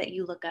leaders that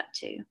you look up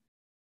to?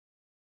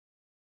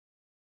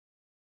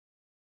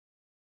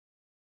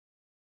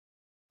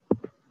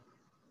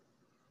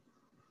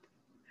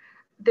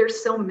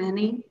 There's so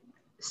many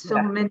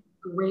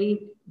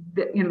great,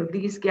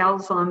 these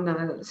gals on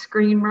the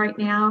screen right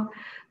now.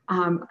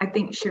 I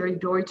think Sherry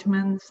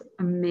Deutschman's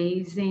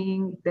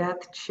amazing,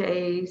 Beth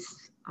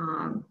Chase,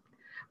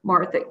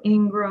 Martha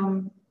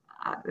Ingram,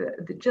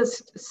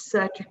 just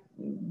such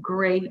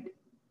great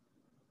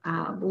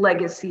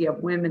legacy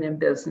of women in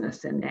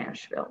business in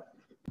Nashville.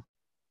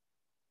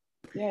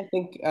 Yeah, I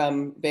think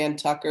Van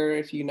Tucker,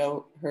 if you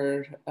know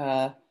her,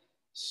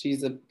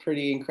 she's a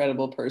pretty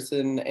incredible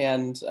person,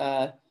 and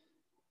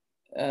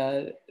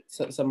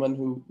someone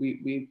who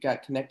we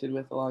got connected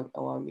with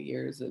along the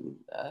years, and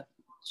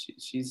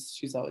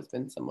she's always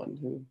been someone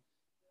who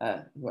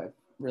I've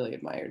really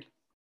admired.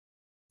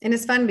 And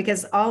it's fun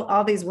because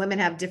all these women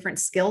have different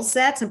skill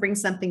sets and bring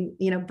something,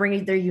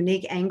 bring their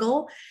unique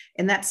angle,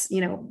 and that's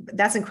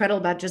incredible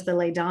about just the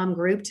Les Dames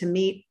group, to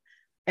meet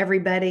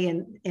everybody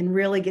and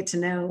really get to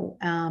know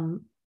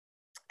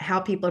how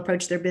people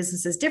approach their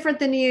businesses different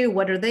than you.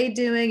 What are they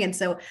doing? And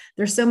so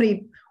there's so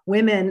many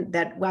women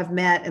that I've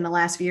met in the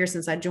last few years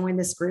since I joined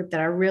this group that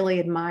I really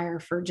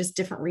admire for just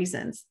different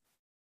reasons.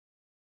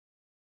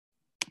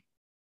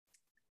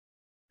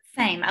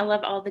 Same. I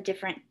love all the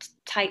different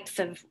types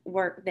of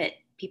work that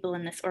people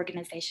in this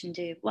organization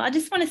do. Well, I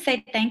just want to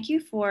say thank you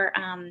for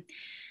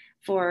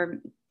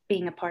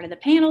being a part of the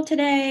panel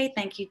today.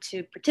 Thank you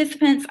to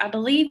participants. I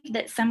believe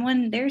that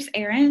there's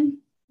Erin.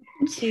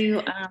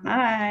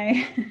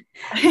 Hi.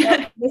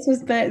 This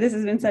has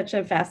been such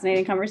a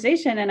fascinating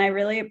conversation, and I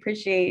really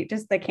appreciate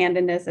just the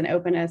candidness and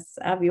openness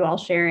of you all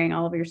sharing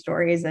all of your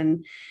stories.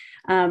 And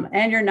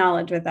and your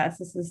knowledge with us.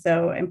 This is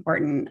so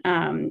important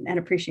and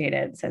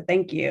appreciated. So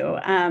thank you.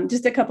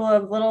 Just a couple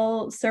of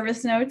little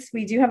service notes.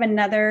 We do have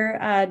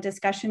another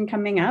discussion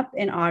coming up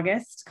in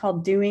August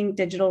called Doing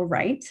Digital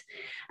Right.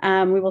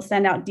 We will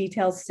send out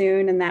details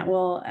soon, and that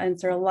will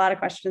answer a lot of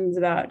questions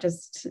about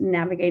just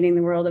navigating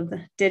the world of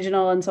the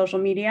digital and social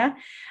media.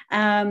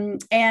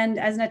 And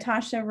as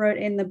Natasha wrote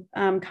in the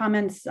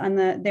comments on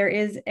there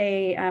is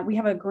we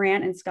have a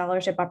grant and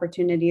scholarship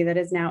opportunity that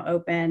is now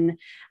open.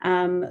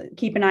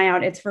 Keep an eye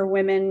out. It's for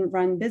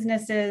women-run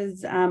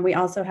businesses. We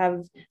also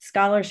have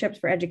scholarships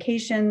for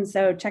education.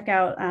 So check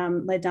out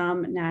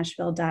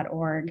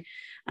ledomnashville.org.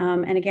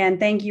 And again,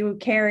 thank you,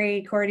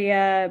 Carrie,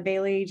 Cordia,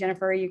 Bailey,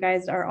 Jennifer. You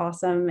guys are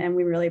awesome, and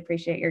we really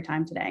appreciate your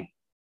time today.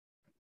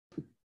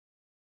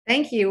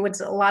 Thank you.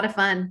 It's a lot of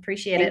fun.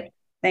 Appreciate it.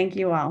 Thank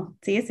you all.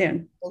 See you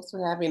soon. Thanks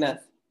for having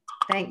us.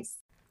 Thanks.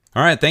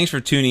 All right. Thanks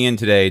for tuning in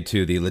today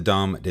to the Les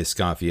Dames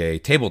d'Escoffier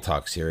Table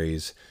Talk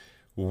series.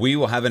 We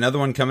will have another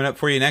one coming up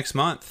for you next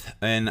month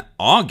in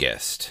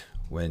August,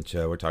 which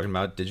we're talking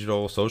about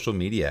digital social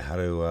media, how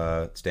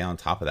to stay on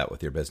top of that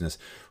with your business.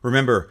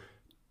 Remember,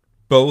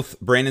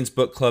 both Brandon's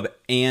Book Club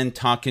and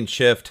Talk and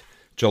Shift,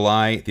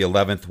 July the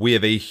 11th. We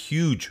have a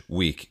huge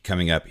week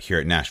coming up here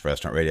at Nashville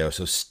Restaurant Radio,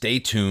 so stay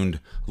tuned.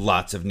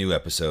 Lots of new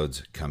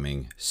episodes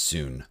coming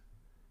soon.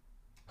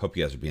 Hope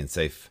you guys are being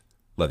safe.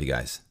 Love you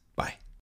guys.